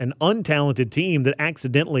an untalented team that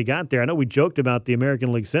accidentally got there. I know we joked about the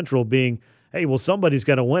American League Central being, hey, well, somebody's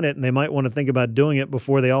got to win it, and they might want to think about doing it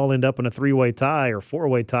before they all end up in a three-way tie or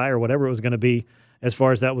four-way tie or whatever it was going to be as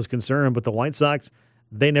far as that was concerned. But the White Sox,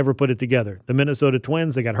 they never put it together. The Minnesota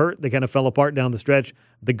Twins, they got hurt. They kind of fell apart down the stretch.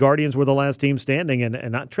 The Guardians were the last team standing,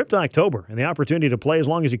 and not trip to October and the opportunity to play as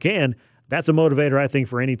long as you can. That's a motivator, I think,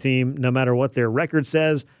 for any team, no matter what their record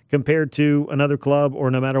says compared to another club,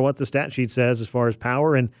 or no matter what the stat sheet says as far as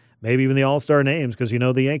power and maybe even the all-star names, because, you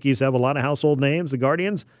know, the Yankees have a lot of household names. The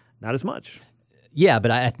Guardians, not as much. Yeah,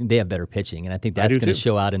 but I think they have better pitching, and I think that's going to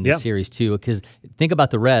show out in this series too. Because think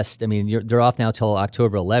about the rest. I mean, they're off now till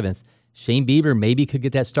October 11th. Shane Bieber maybe could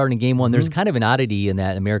get that start in Game 1. There's kind of an oddity in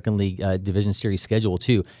that American League Division Series schedule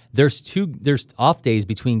too. There's off days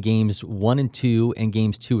between Games 1 and 2 and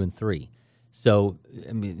Games 2 and 3. So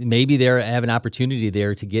I mean, maybe they have an opportunity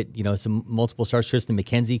there to get, you know, some multiple starts. Tristan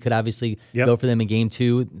McKenzie could obviously go for them in Game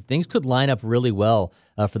 2. Things could line up really well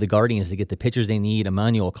for the Guardians to get the pitchers they need.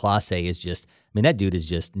 Emmanuel Clase is just, I mean, that dude is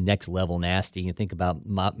just next level nasty. You think about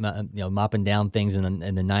mopping down things in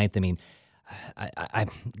the ninth. I mean,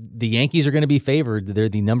 the Yankees are going to be favored. They're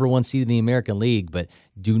the number one seed in the American League, but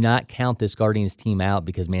do not count this Guardians team out,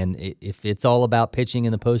 because, man, if it's all about pitching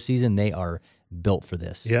in the postseason, they are built for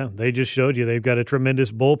this. Yeah, they just showed you they've got a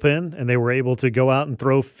tremendous bullpen, and they were able to go out and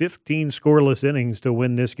throw 15 scoreless innings to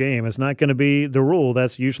win this game. It's not going to be the rule.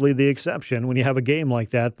 That's usually the exception when you have a game like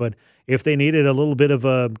that. But if they needed a little bit of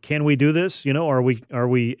a, can we do this? You know, are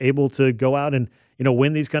we able to go out and, you know,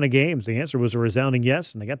 win these kind of games? The answer was a resounding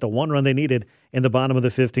yes, and they got the one run they needed in the bottom of the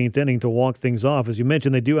 15th inning to walk things off. As you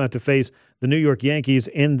mentioned, they do have to face the New York Yankees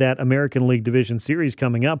in that American League Division Series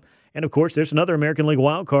coming up. And, of course, there's another American League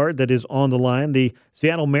wild card that is on the line. The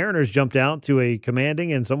Seattle Mariners jumped out to a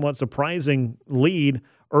commanding and somewhat surprising lead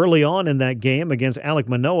early on in that game against Alek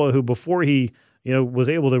Manoah, who before he, you know, was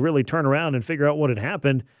able to really turn around and figure out what had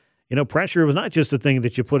happened, you know, pressure was not just a thing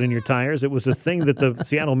that you put in your tires. It was a thing that the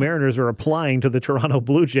Seattle Mariners are applying to the Toronto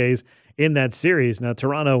Blue Jays in that series. Now,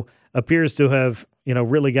 Toronto appears to have, you know,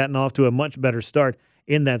 really gotten off to a much better start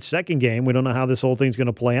in that second game. We don't know how this whole thing's going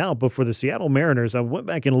to play out, but for the Seattle Mariners, I went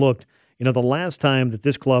back and looked. You know, the last time that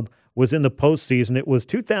this club was in the postseason, it was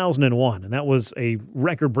 2001, and that was a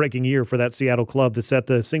record-breaking year for that Seattle club to set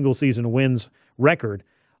the single-season wins record.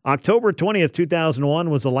 October 20th, 2001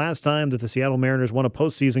 was the last time that the Seattle Mariners won a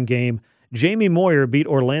postseason game. Jamie Moyer beat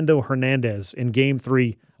Orlando Hernandez in Game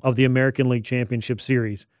 3 of the American League Championship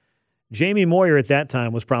Series. Jamie Moyer at that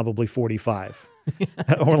time was probably 45.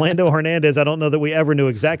 Orlando Hernandez, I don't know that we ever knew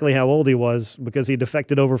exactly how old he was, because he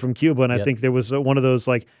defected over from Cuba, and I think there was one of those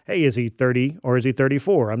like, hey, is he 30 or is he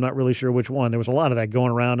 34? I'm not really sure which one. There was a lot of that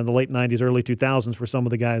going around in the late 90s, early 2000s for some of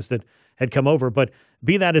the guys that had come over. But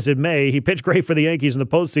be that as it may, he pitched great for the Yankees in the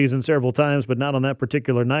postseason several times, but not on that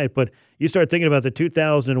particular night. But you start thinking about the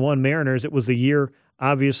 2001 Mariners, it was the year,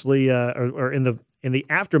 obviously, or in the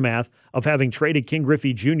aftermath of having traded King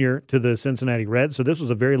Griffey Jr. to the Cincinnati Reds. So this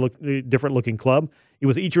was a very different-looking club. It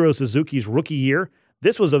was Ichiro Suzuki's rookie year.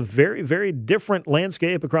 This was a very, very different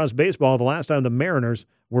landscape across baseball the last time the Mariners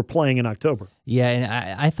were playing in October. Yeah, and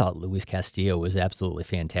I thought Luis Castillo was absolutely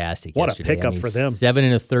fantastic. What yesterday. a pickup for them! 7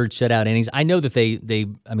 1/3 shutout innings. I know that they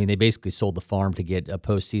basically sold the farm to get a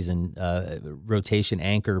postseason rotation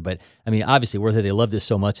anchor, but I mean, obviously, whether they loved this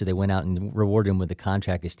so much that they went out and rewarded him with a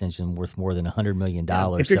contract extension worth more than $100 million.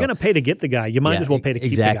 Yeah, if you're going to pay to get the guy, you might as well pay to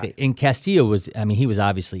keep the guy. And Castillo was, I mean, he was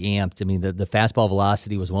obviously amped. I mean, the fastball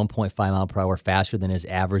velocity was 1.5 mile per hour faster than his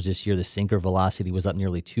average this year. The sinker velocity was up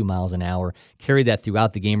nearly 2 miles an hour. Carried that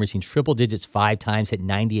throughout the game, reaching triple digits 5 times, hit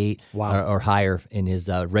 98 or higher in his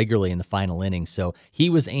regularly in the final inning. So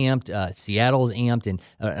he was amped. Seattle's amped, and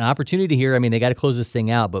an opportunity here. I mean, they got to close this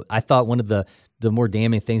thing out. But I thought one of the the more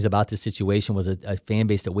damning things about this situation was a fan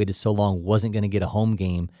base that waited so long wasn't going to get a home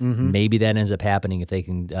game. Mm-hmm. Maybe that ends up happening if they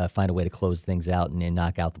can find a way to close things out and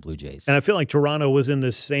knock out the Blue Jays. And I feel like Toronto was in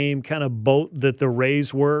the same kind of boat that the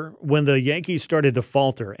Rays were when the Yankees started to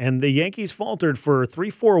falter. And the Yankees faltered for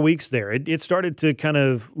 3-4 weeks there. It started to kind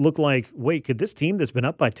of look like, wait, could this team that's been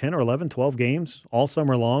up by 10 or 11, 12 games all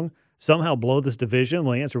summer long somehow blow this division?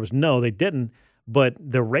 Well, the answer was no, they didn't. But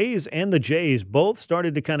the Rays and the Jays both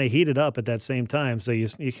started to kind of heat it up at that same time. So you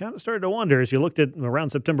kind of started to wonder as you looked at around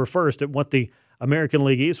September 1st at what the American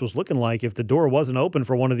League East was looking like if the door wasn't open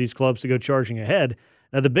for one of these clubs to go charging ahead.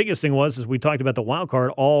 Now, the biggest thing was, as we talked about the wild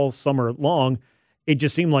card all summer long, it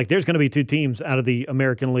just seemed like there's going to be 2 teams out of the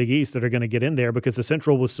American League East that are going to get in there because the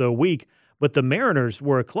Central was so weak. But the Mariners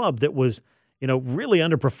were a club that was, really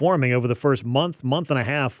underperforming over the first month and a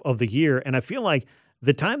half of the year. And I feel like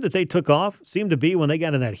the time that they took off seemed to be when they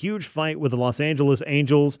got in that huge fight with the Los Angeles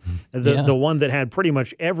Angels, the one that had pretty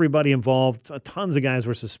much everybody involved. Tons of guys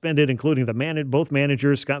were suspended, including both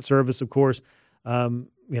managers, Scott Service, of course,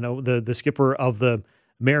 the skipper of the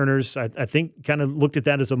Mariners. I think kind of looked at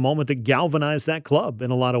that as a moment that galvanized that club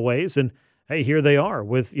in a lot of ways. And, hey, here they are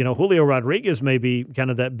with, Julio Rodriguez may be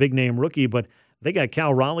kind of that big-name rookie, but they got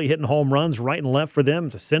Cal Raleigh hitting home runs right and left for them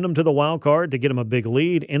to send them to the wild card, to get them a big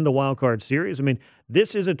lead in the wild card series. I mean,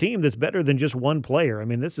 this is a team that's better than just one player. I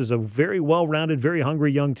mean, this is a very well-rounded, very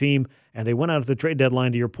hungry young team, and they went out at the trade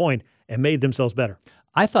deadline, to your point, and made themselves better.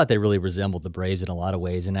 I thought they really resembled the Braves in a lot of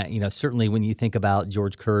ways, and certainly when you think about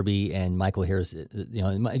George Kirby and Michael Harris,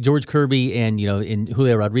 George Kirby and in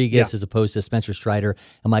Julio Rodriguez as opposed to Spencer Strider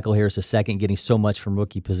and Michael Harris II, getting so much from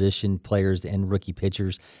rookie position players and rookie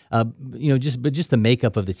pitchers, just the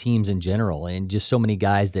makeup of the teams in general, and just so many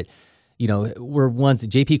guys that. Were ones that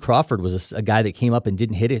J.P. Crawford was a guy that came up and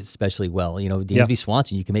didn't hit it especially well. Dansby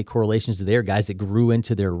Swanson, you can make correlations to their guys that grew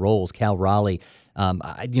into their roles. Cal Raleigh,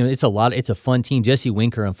 it's a fun team. Jesse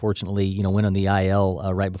Winker, unfortunately, went on the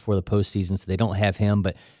IL right before the postseason, so they don't have him.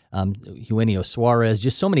 But Eugenio Suarez,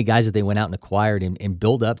 just so many guys that they went out and acquired and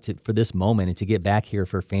built up for this moment and to get back here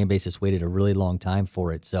for a fan base that's waited a really long time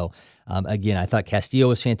for it. So, again, I thought Castillo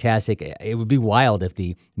was fantastic. It would be wild if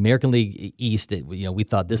the American League East, that we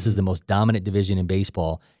thought this is the most dominant division in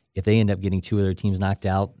baseball, if they end up getting 2 other teams knocked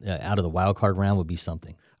out of the wild card round, would be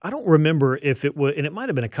something. I don't remember if it was, and it might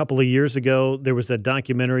have been a couple of years ago, there was that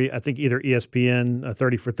documentary, I think either ESPN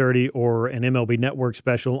 30 for 30 or an MLB Network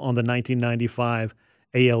special on the 1995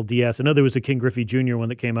 ALDS. I know there was a King Griffey Jr. one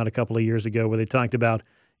that came out a couple of years ago where they talked about,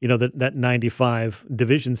 that 95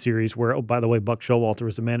 division series where, oh, by the way, Buck Showalter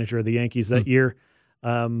was the manager of the Yankees that year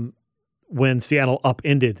when Seattle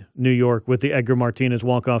upended New York with the Edgar Martinez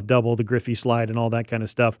walk-off double, the Griffey slide, and all that kind of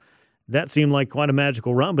stuff. That seemed like quite a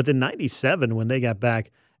magical run. But then 97, when they got back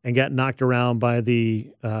and got knocked around by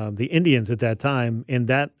the Indians at that time in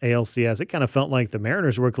that ALCS, it kind of felt like the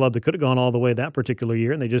Mariners were a club that could have gone all the way that particular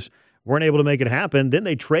year, and they just weren't able to make it happen. Then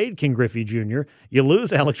they trade King Griffey Jr. You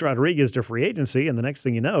lose Alex Rodriguez to free agency, and the next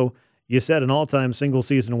thing you know, you set an all-time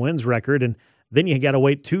single-season wins record, and then you got to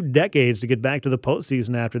wait 2 decades to get back to the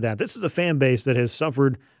postseason after that. This is a fan base that has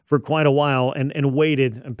suffered for quite a while and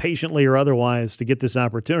waited, and patiently or otherwise, to get this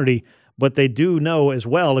opportunity. But they do know as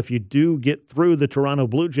well, if you do get through the Toronto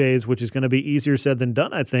Blue Jays, which is going to be easier said than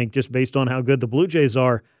done, I think, just based on how good the Blue Jays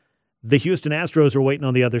are, the Houston Astros are waiting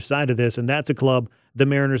on the other side of this, and that's a club the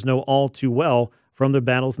Mariners know all too well from their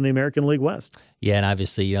battles in the American League West. Yeah, and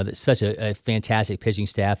obviously, that's such a fantastic pitching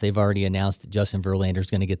staff. They've already announced that Justin Verlander is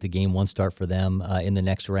going to get the Game 1 start for them in the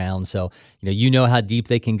next round. So, how deep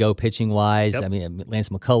they can go pitching-wise. Yep. I mean, Lance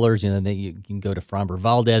McCullers, you can go to Framber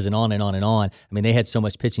Valdez and on and on and on. I mean, they had so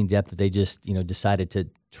much pitching depth that they just, decided to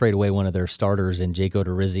trade away one of their starters and Jake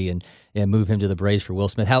Odorizzi and move him to the Braves for Will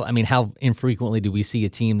Smith. How infrequently do we see a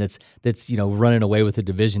team that's running away with the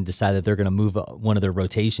division decide that they're going to move one of their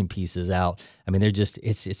rotation pieces out? I mean,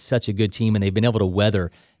 it's such a good team, and they've been able to weather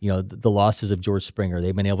the losses of George Springer.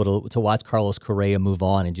 They've been able to watch Carlos Correa move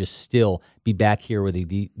on and just still be back here where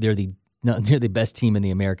they're the best team in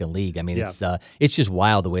the American League. I mean, it's just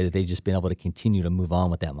wild the way that they've just been able to continue to move on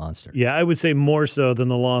with that monster. Yeah, I would say more so than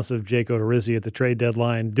the loss of Jake Odorizzi at the trade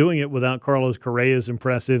deadline. Doing it without Carlos Correa is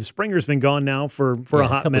impressive. Springer's been gone now for a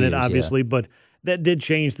hot minute, years, obviously, but that did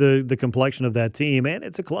change the complexion of that team. And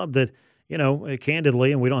it's a club that,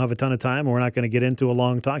 candidly, and we don't have a ton of time, and we're not going to get into a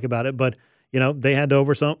long talk about it, but they had to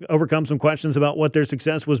overcome some questions about what their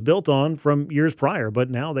success was built on from years prior. But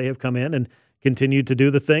now they have come in and continued to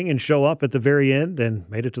do the thing and show up at the very end and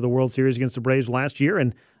made it to the World Series against the Braves last year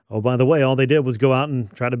and Oh, by the way, all they did was go out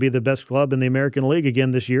and try to be the best club in the American League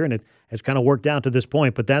again this year, and it has kind of worked out to this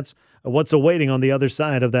point. But that's what's awaiting on the other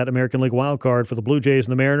side of that American League wild card for the Blue Jays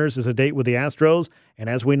and the Mariners is a date with the Astros. And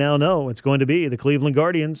as we now know, it's going to be the Cleveland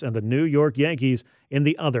Guardians and the New York Yankees in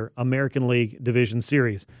the other American League Division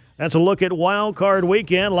Series. That's a look at wild card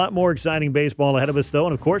weekend. A lot more exciting baseball ahead of us, though.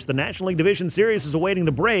 And, of course, the National League Division Series is awaiting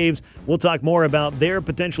the Braves. We'll talk more about their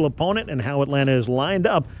potential opponent and how Atlanta is lined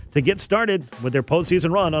up to get started with their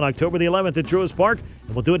postseason run on October the 11th at Truist Park.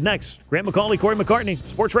 And we'll do it next. Grant McCauley, Corey McCartney,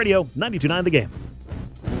 Sports Radio 92.9 The Game.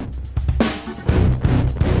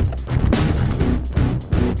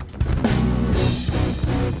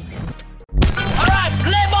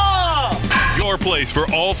 Your place for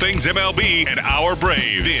all things MLB and our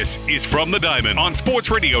Braves. This is From the Diamond on Sports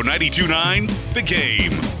Radio 92.9 The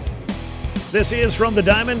Game. This is From the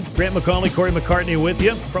Diamond. Grant McCauley, Corey McCartney with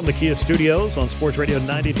you from the Kia Studios on Sports Radio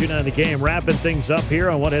 92.9 The Game. Wrapping things up here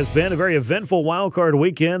on what has been a very eventful wildcard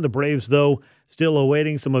weekend. The Braves, though, still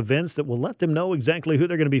awaiting some events that will let them know exactly who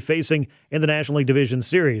they're going to be facing in the National League Division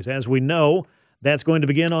Series. As we know, that's going to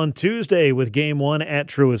begin on Tuesday with Game 1 at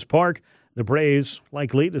Truist Park. The Braves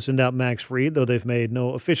likely to send out Max Fried, though they've made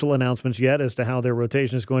no official announcements yet as to how their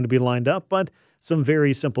rotation is going to be lined up, but some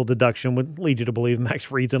very simple deduction would lead you to believe Max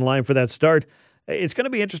Fried's in line for that start. It's going to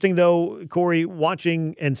be interesting, though, Corey,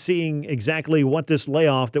 watching and seeing exactly what this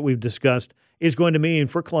layoff that we've discussed is going to mean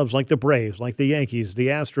for clubs like the Braves, like the Yankees, the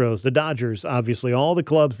Astros, the Dodgers, obviously, all the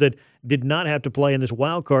clubs that did not have to play in this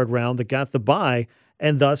wild card round that got the bye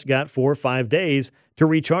and thus got 4 or 5 days to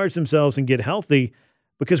recharge themselves and get healthy.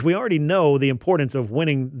 Because we already know the importance of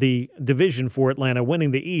winning the division for Atlanta,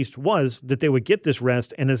 winning the East, was that they would get this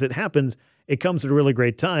rest. And as it happens, it comes at a really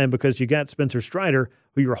great time because you got Spencer Strider,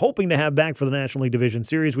 who you're hoping to have back for the National League Division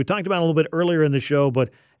Series. We talked about it a little bit earlier in the show,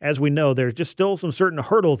 but as we know, there's just still some certain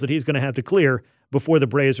hurdles that he's going to have to clear before the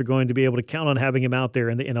Braves are going to be able to count on having him out there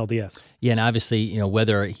in the NLDS. Yeah, and obviously,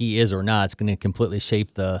 whether he is or not, it's going to completely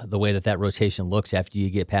shape the way that rotation looks after you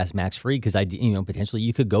get past Max Fried, because potentially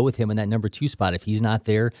you could go with him in that number 2 spot. If he's not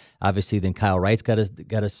there, obviously then Kyle Wright's got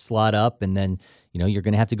to slot up, and then you're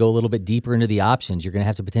going to have to go a little bit deeper into the options. You're going to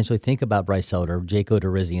have to potentially think about Bryce Elder, Jake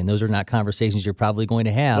Odorizzi, and those are not conversations you're probably going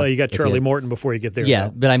to have. Well, you got Charlie Morton before you get there. Yeah,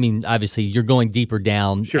 though. But I mean, obviously, you're going deeper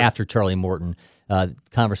down Sure. after Charlie Morton.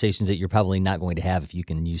 Conversations that you're probably not going to have if you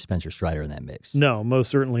can use Spencer Strider in that mix. No, most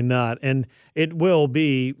certainly not. And it will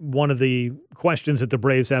be one of the questions that the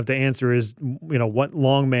Braves have to answer is, what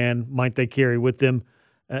long man might they carry with them?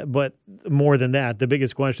 But more than that, the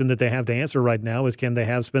biggest question that they have to answer right now is, can they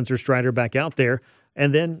have Spencer Strider back out there?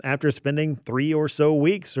 And then after spending 3 or so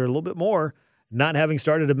weeks or a little bit more not having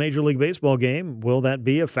started a Major League Baseball game, will that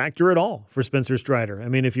be a factor at all for Spencer Strider? I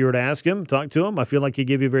mean, if you were to ask him, talk to him, I feel like he'd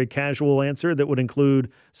give you a very casual answer that would include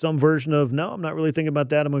some version of, no, I'm not really thinking about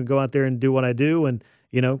that. I'm going to go out there and do what I do and,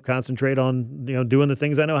 concentrate on, doing the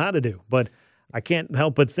things I know how to do. But I can't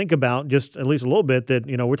help but think about just at least a little bit that,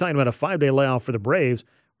 we're talking about a 5-day layoff for the Braves.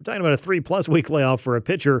 We're talking about a 3+ week layoff for a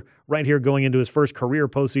pitcher right here going into his first career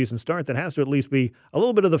postseason start. That has to at least be a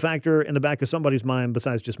little bit of the factor in the back of somebody's mind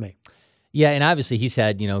besides just me. Yeah, and obviously he's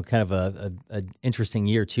had, kind of a interesting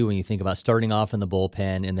year too when you think about starting off in the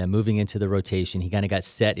bullpen and then moving into the rotation. He kind of got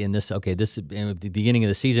set in this in the beginning of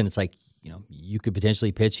the season. It's like, you could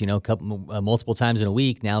potentially pitch, multiple times in a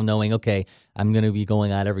week. Now knowing, okay, I'm going to be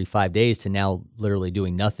going out every 5 days to now literally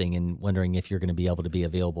doing nothing and wondering if you're going to be able to be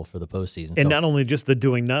available for the postseason. And not only just the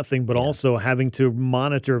doing nothing, but also having to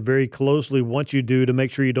monitor very closely what you do to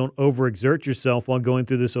make sure you don't overexert yourself while going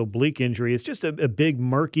through this oblique injury. It's just a big,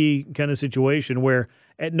 murky kind of situation where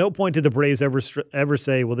at no point did the Braves ever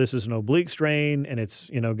say, well, this is an oblique strain and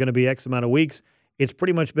it's going to be X amount of weeks. It's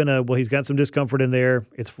pretty much been he's got some discomfort in there.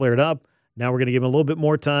 It's flared up. Now we're going to give him a little bit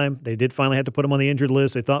more time. They did finally have to put him on the injured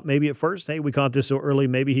list. They thought maybe at first, hey, we caught this so early,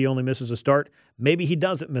 maybe he only misses a start. Maybe he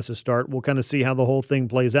doesn't miss a start. We'll kind of see how the whole thing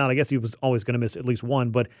plays out. I guess he was always going to miss at least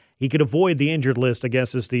one, but he could avoid the injured list, I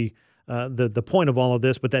guess, is the point of all of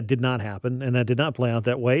this, but that did not happen, and that did not play out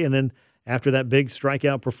that way. And then after that big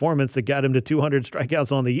strikeout performance that got him to 200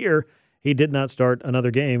 strikeouts on the year, he did not start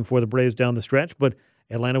another game for the Braves down the stretch, but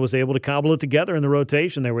Atlanta was able to cobble it together in the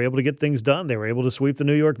rotation. They were able to get things done. They were able to sweep the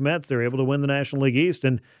New York Mets. They were able to win the National League East,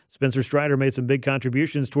 and Spencer Strider made some big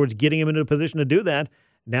contributions towards getting him into a position to do that.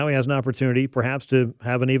 Now he has an opportunity perhaps to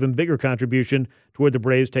have an even bigger contribution toward the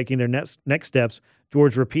Braves taking their next steps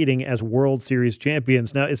towards repeating as World Series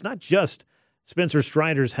champions. Now, it's not just Spencer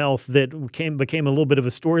Strider's health that became a little bit of a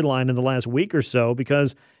storyline in the last week or so,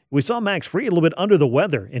 because we saw Max Fried a little bit under the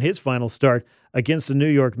weather in his final start against the New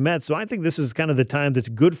York Mets. So I think this is kind of the time that's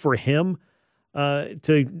good for him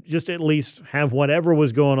to just at least have whatever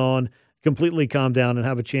was going on completely calm down and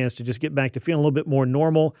have a chance to just get back to feeling a little bit more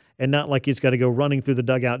normal and not like he's got to go running through the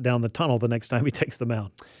dugout down the tunnel the next time he takes the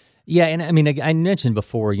mound. Yeah, and I mean, I mentioned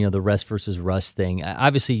before, the rest versus rust thing.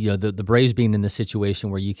 Obviously, the Braves being in the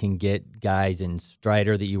situation where you can get guys in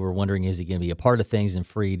Strider that you were wondering, is he going to be a part of things, and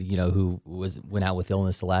Fried, who went out with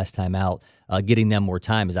illness the last time out, getting them more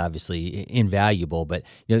time is obviously invaluable. But,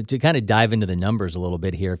 to kind of dive into the numbers a little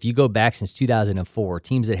bit here, if you go back since 2004,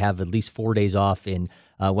 teams that have at least 4 days off in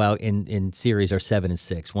series are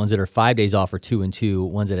 7-6. Ones that are 5 days off are 2-2.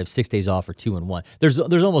 Ones that have 6 days off are 2-1. There's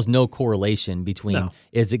almost no correlation between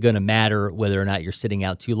is it going to matter whether or not you're sitting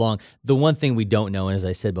out too long. The one thing we don't know, and as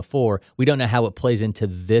I said before, we don't know how it plays into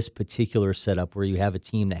this particular setup where you have a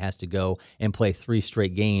team that has to go and play 3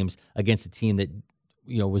 straight games against a team that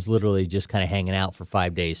was literally just kind of hanging out for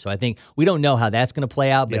 5 days. So I think we don't know how that's going to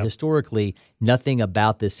play out, but historically, nothing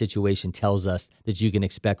about this situation tells us that you can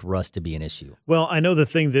expect rust to be an issue. Well, I know the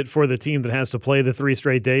thing that for the team that has to play the 3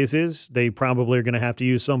 straight days is they probably are going to have to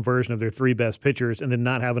use some version of their 3 best pitchers and then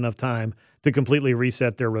not have enough time to completely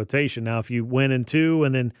reset their rotation. Now, if you win in 2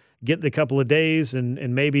 and then get the couple of days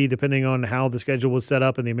and maybe depending on how the schedule was set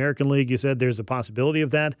up in the American League, you said there's a possibility of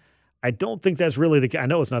that. I don't think that's really the case. I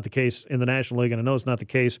know it's not the case in the National League, and I know it's not the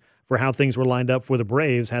case for how things were lined up for the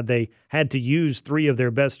Braves. Had they had to use 3 of their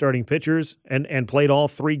best starting pitchers and played all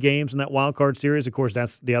 3 games in that wild card series, of course,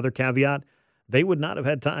 that's the other caveat, they would not have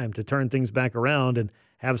had time to turn things back around and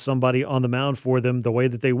have somebody on the mound for them the way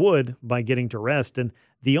that they would by getting to rest. And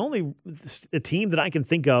the only team that I can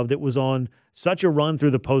think of that was on such a run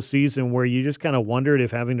through the postseason where you just kind of wondered if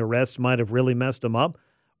having to rest might have really messed them up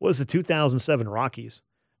was the 2007 Rockies.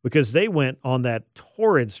 Because they went on that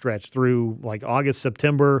torrid stretch through like August,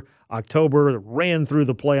 September, October, ran through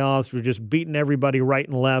the playoffs, were just beating everybody right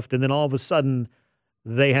and left, and then all of a sudden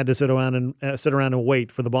they had to sit around and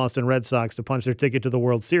wait for the Boston Red Sox to punch their ticket to the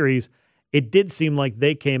World Series. It did seem like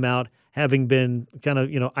they came out having been kind of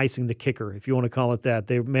icing the kicker, if you want to call it that.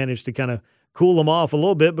 They managed to kind of cool them off a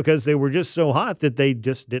little bit because they were just so hot that they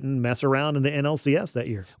just didn't mess around in the NLCS that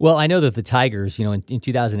year. Well, I know that the Tigers, in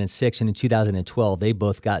 2006 and in 2012, they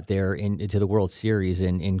both got there into the World Series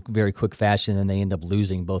in very quick fashion, and they end up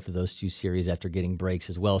losing both of those 2 series after getting breaks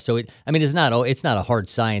as well. So it's not a hard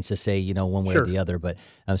science to say one way or the other, but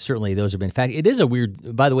certainly those have been fact. It is a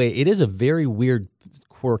weird, by the way, it is a very weird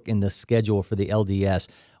quirk in the schedule for the LDS,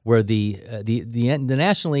 where the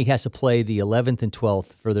National League has to play the 11th and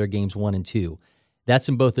 12th for their games 1 and 2. That's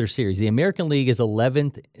in both their series. The American League is the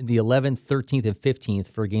 11th, 13th, and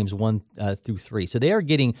 15th for games 1 through 3. So they're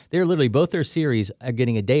literally both their series are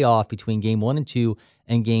getting a day off between game 1 and 2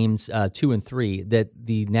 and games 2 and 3. That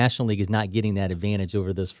the National League is not getting that advantage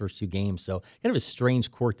over those first 2 games. So kind of a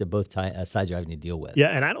strange quirk that both sides are having to deal with. Yeah,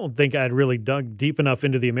 and I don't think I'd really dug deep enough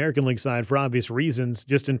into the American League side for obvious reasons,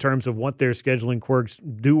 just in terms of what their scheduling quirks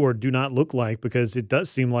do or do not look like, because it does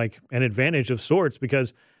seem like an advantage of sorts,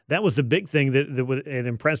 because that was the big thing that it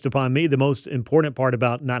impressed upon me. The most important part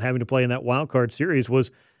about not having to play in that wild card series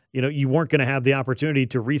was, you weren't going to have the opportunity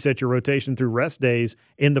to reset your rotation through rest days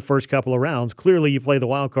in the first couple of rounds. Clearly, you play the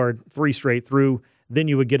wild card 3 straight through, then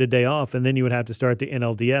you would get a day off, and then you would have to start the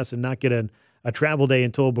NLDS and not get a travel day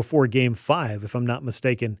until before Game 5, if I'm not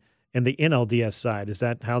mistaken, in the NLDS side. Is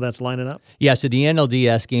that how that's lining up? Yeah, so the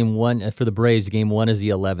NLDS Game 1 for the Braves, Game 1 is the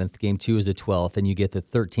 11th, Game 2 is the 12th, and you get the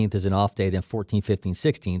 13th as an off day, then 14th, 15th,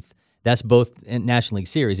 16th. That's both National League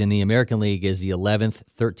series. And the American League is the 11th,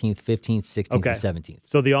 13th, 15th, 16th, and 17th.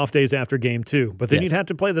 So the off days after Game 2. But then you'd have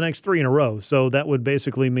to play the next 3 in a row. So that would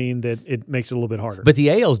basically mean that it makes it a little bit harder. But the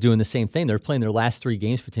AL's doing the same thing. They're playing their last 3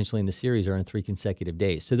 games potentially in the series are in 3 consecutive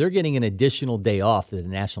days. So they're getting an additional day off that the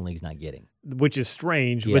National League's not getting. Which is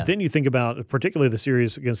strange. Yeah. But then you think about particularly the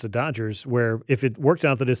series against the Dodgers, where if it works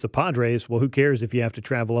out that it's the Padres, well, who cares if you have to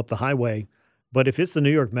travel up the highway? But if it's the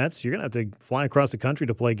New York Mets, you're going to have to fly across the country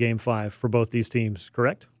to play Game 5 for both these teams,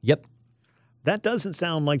 correct? Yep. That doesn't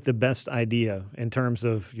sound like the best idea in terms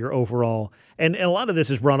of your overall. And a lot of this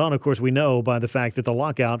is brought on, of course, we know, by the fact that the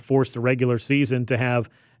lockout forced the regular season to have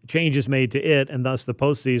changes made to it, and thus the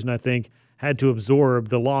postseason, I think, had to absorb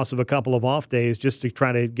the loss of a couple of off days just to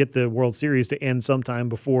try to get the World Series to end sometime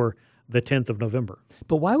before the 10th of November.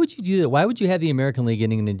 But why would you do that? Why would you have the American League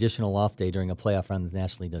getting an additional off day during a playoff round that the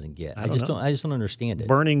National League doesn't get? I just don't understand it.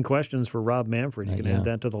 Burning questions for Rob Manfred. You can add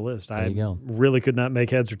that to the list. There you go. Really could not make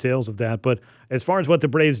heads or tails of that. But as far as what the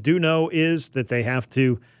Braves do know is that they have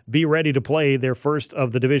to be ready to play their first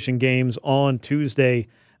of the division games on Tuesday,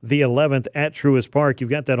 the 11th at Truist Park. You've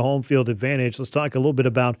got that home field advantage. Let's talk a little bit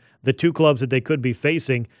about the 2 clubs that they could be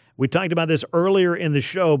facing. We talked about this earlier in the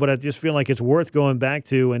show, but I just feel like it's worth going back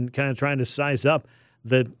to and kind of trying to size up.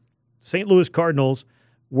 The St. Louis Cardinals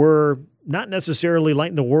were not necessarily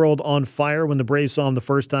lighting the world on fire when the Braves saw them the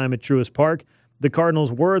first time at Truist Park. The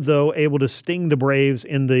Cardinals were, though, able to sting the Braves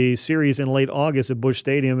in the series in late August at Busch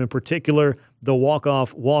Stadium. In particular, the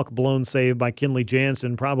walk-off walk blown save by Kenley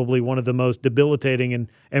Jansen, probably one of the most debilitating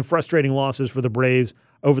and frustrating losses for the Braves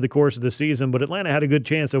over the course of the season. But Atlanta had a good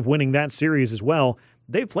chance of winning that series as well.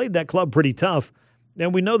 They've played that club pretty tough.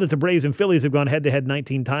 And we know that the Braves and Phillies have gone head-to-head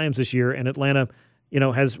 19 times this year, and Atlanta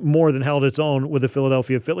has more than held its own with the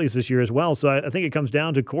Philadelphia Phillies this year as well. So I think it comes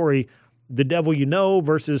down to, Corey, the devil you know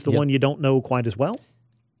versus the one you don't know quite as well.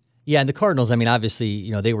 Yeah, and the Cardinals, I mean, obviously,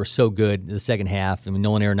 they were so good in the second half. I mean,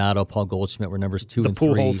 Nolan Arenado, Paul Goldschmidt were numbers 2 and 3.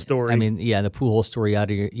 The Pujols story. I mean, yeah, the Pujols story,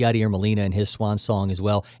 Yadier Molina and his swan song as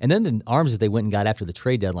well. And then the arms that they went and got after the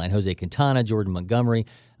trade deadline, Jose Quintana, Jordan Montgomery.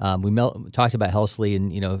 We talked about Helsley,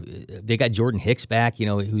 and, they got Jordan Hicks back,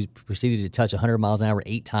 who proceeded to touch 100 miles an hour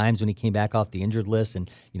 8 times when he came back off the injured list, and,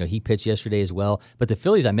 he pitched yesterday as well. But the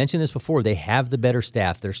Phillies, I mentioned this before, they have the better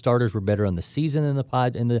staff. Their starters were better on the season than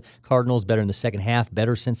the Cardinals, better in the second half,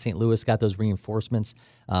 better since St. Louis got those reinforcements.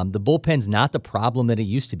 The bullpen's not the problem that it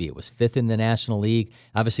used to be. It was 5th in the National League.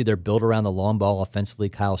 Obviously, they're built around the long ball offensively.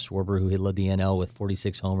 Kyle Schwarber, who had led the NL with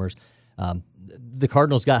 46 homers. The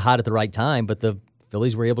Cardinals got hot at the right time, but the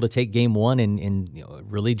Phillies were able to take game 1 in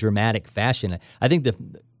really dramatic fashion. I think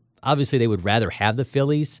obviously they would rather have the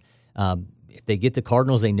Phillies. If they get the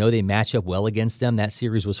Cardinals, they know they match up well against them. That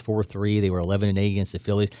series was 4-3. They were 11-8 against the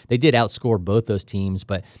Phillies. They did outscore both those teams,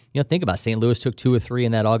 but think about it. St. Louis took 2 of 3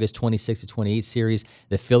 in that August 26-28 series.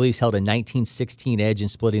 The Phillies held a 19-16 edge in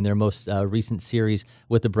splitting their most recent series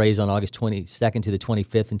with the Braves on August 22nd to the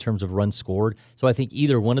 25th in terms of runs scored. So I think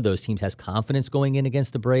either one of those teams has confidence going in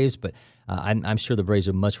against the Braves, but I'm sure the Braves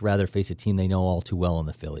would much rather face a team they know all too well in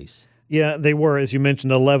the Phillies. Yeah, they were, as you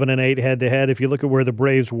mentioned, 11-8 head-to-head. If you look at where the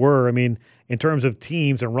Braves were, I mean, in terms of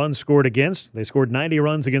teams and runs scored against, they scored 90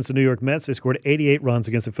 runs against the New York Mets. They scored 88 runs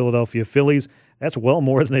against the Philadelphia Phillies. That's well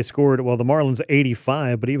more than they scored. Well, the Marlins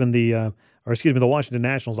 85, but even the Washington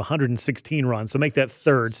Nationals 116 runs. So make that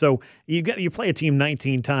third. So you play a team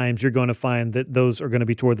 19 times, you're going to find that those are going to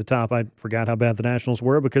be toward the top. I forgot how bad the Nationals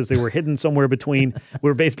were because they were hidden somewhere between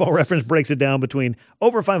where Baseball Reference breaks it down between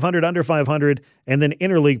over 500, under 500, and then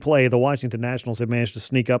interleague play. The Washington Nationals have managed to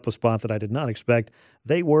sneak up a spot that I did not expect.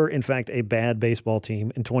 They were, in fact, a bad baseball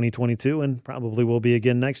team in 2022 and probably will be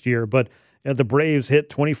again next year. But the Braves hit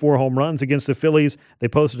 24 home runs against the Phillies. They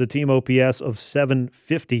posted a team OPS of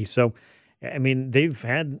 750. So, I mean, they've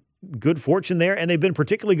had good fortune there, and they've been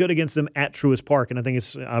particularly good against them at Truist Park. And I think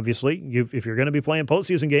it's obviously, if you're going to be playing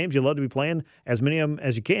postseason games, you love to be playing as many of them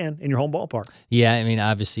as you can in your home ballpark. Yeah, I mean,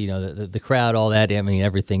 obviously, the crowd, all that. I mean,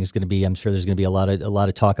 everything is going to be. I'm sure there's going to be a lot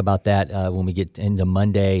of talk about that when we get into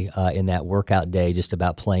Monday in that workout day, just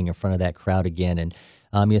about playing in front of that crowd again. And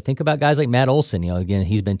think about guys like Matt Olson. Again,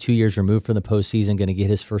 he's been 2 years removed from the postseason, going to get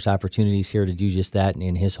his first opportunities here to do just that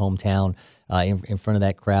in his hometown in front of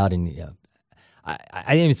that crowd. And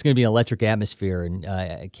I think it's going to be an electric atmosphere, and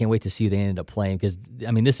I can't wait to see who they ended up playing because,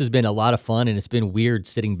 I mean, this has been a lot of fun, and it's been weird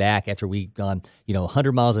sitting back after we've gone,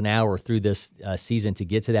 100 miles an hour through this season to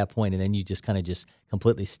get to that point, and then you just kind of just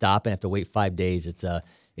completely stop and have to wait 5 days.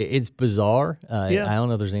 It's bizarre. I don't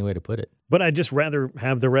know if there's any way to put it. But I'd just rather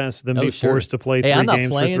have the rest than be forced to play 3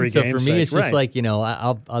 games for 3 games. So for me, it's just like,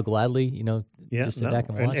 I'll gladly, just sit back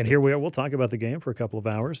and watch and here we are. We'll talk about the game for a couple of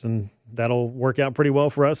hours, and that'll work out pretty well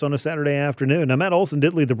for us on a Saturday afternoon. Now, Matt Olson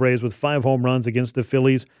did lead the Braves with 5 home runs against the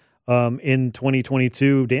Phillies in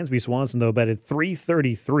 2022. Dansby Swanson, though, batted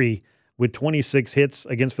 .333 with 26 hits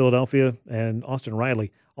against Philadelphia, and Austin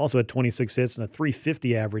Riley also had 26 hits and a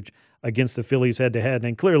 .350 average against the Phillies head-to-head.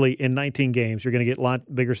 And clearly, in 19 games, you're going to get a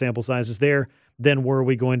lot bigger sample sizes there than were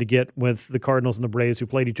we going to get with the Cardinals and the Braves, who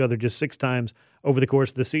played each other just 6 times over the course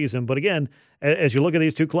of the season. But again, as you look at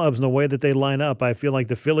these two clubs and the way that they line up, I feel like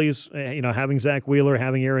the Phillies, having Zach Wheeler,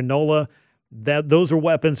 having Aaron Nola, those are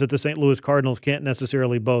weapons that the St. Louis Cardinals can't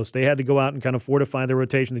necessarily boast. They had to go out and kind of fortify their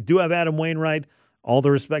rotation. They do have Adam Wainwright. All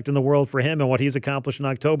the respect in the world for him and what he's accomplished in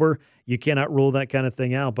October. You cannot rule that kind of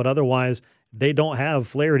thing out. But otherwise, they don't have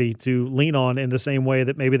Flaherty to lean on in the same way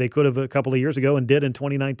that maybe they could have a couple of years ago and did in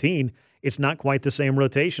 2019. It's not quite the same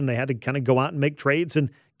rotation. They had to kind of go out and make trades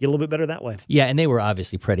and get a little bit better that way. Yeah, and they were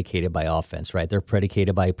obviously predicated by offense, right? They're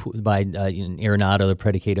predicated by Arenado. They're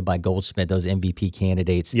predicated by Goldschmidt, those MVP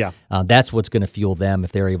candidates. Yeah. That's what's going to fuel them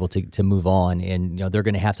if they're able to move on. And they're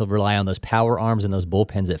going to have to rely on those power arms and those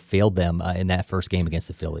bullpens that failed them in that first game against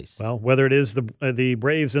the Phillies. Well, whether it is the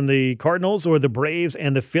Braves and the Cardinals or the Braves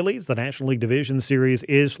and the Phillies, the National League Division Series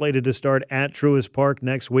is slated to start at Truist Park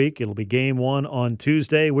next week. It'll be Game 1 on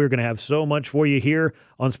Tuesday. We're going to have so much for you here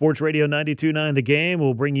on Sports Radio 92.9 The Game.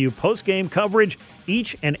 We'll bring bring you post-game coverage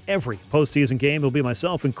each and every postseason game. It'll be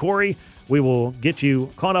myself and Corey. We will get you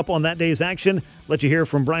caught up on that day's action, let you hear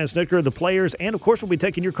from Brian Snitker, the players, and, of course, we'll be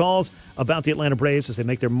taking your calls about the Atlanta Braves as they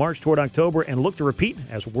make their march toward October and look to repeat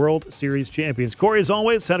as World Series champions. Corey, as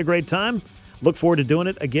always, had a great time. Look forward to doing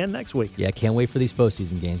it again next week. Yeah, can't wait for these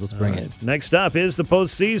postseason games. Let's bring it. Next up is the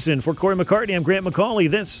postseason. For Corey McCartney, I'm Grant McCauley.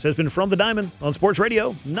 This has been From the Diamond on Sports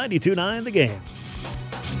Radio 92.9 The Game.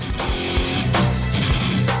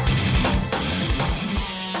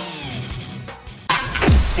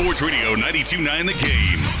 Sports Radio 92.9 The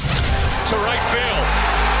Game. To right field.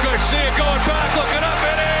 Garcia going back, looking up,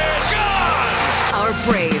 it is gone! Our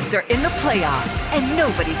Braves are in the playoffs, and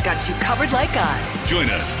nobody's got you covered like us. Join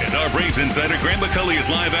us as our Braves insider Grant McCulley is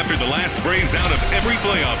live after the last Braves out of every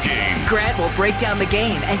playoff game. Grant will break down the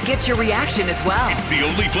game and get your reaction as well. It's the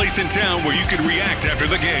only place in town where you can react after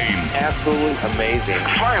the game. Absolutely amazing.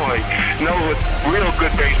 Finally, know what real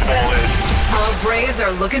good baseball is. Our Braves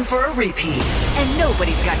are looking for a repeat, and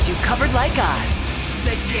nobody's got you covered like us.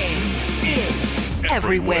 The game is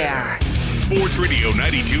everywhere. Sports Radio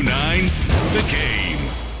 92.9 The Game.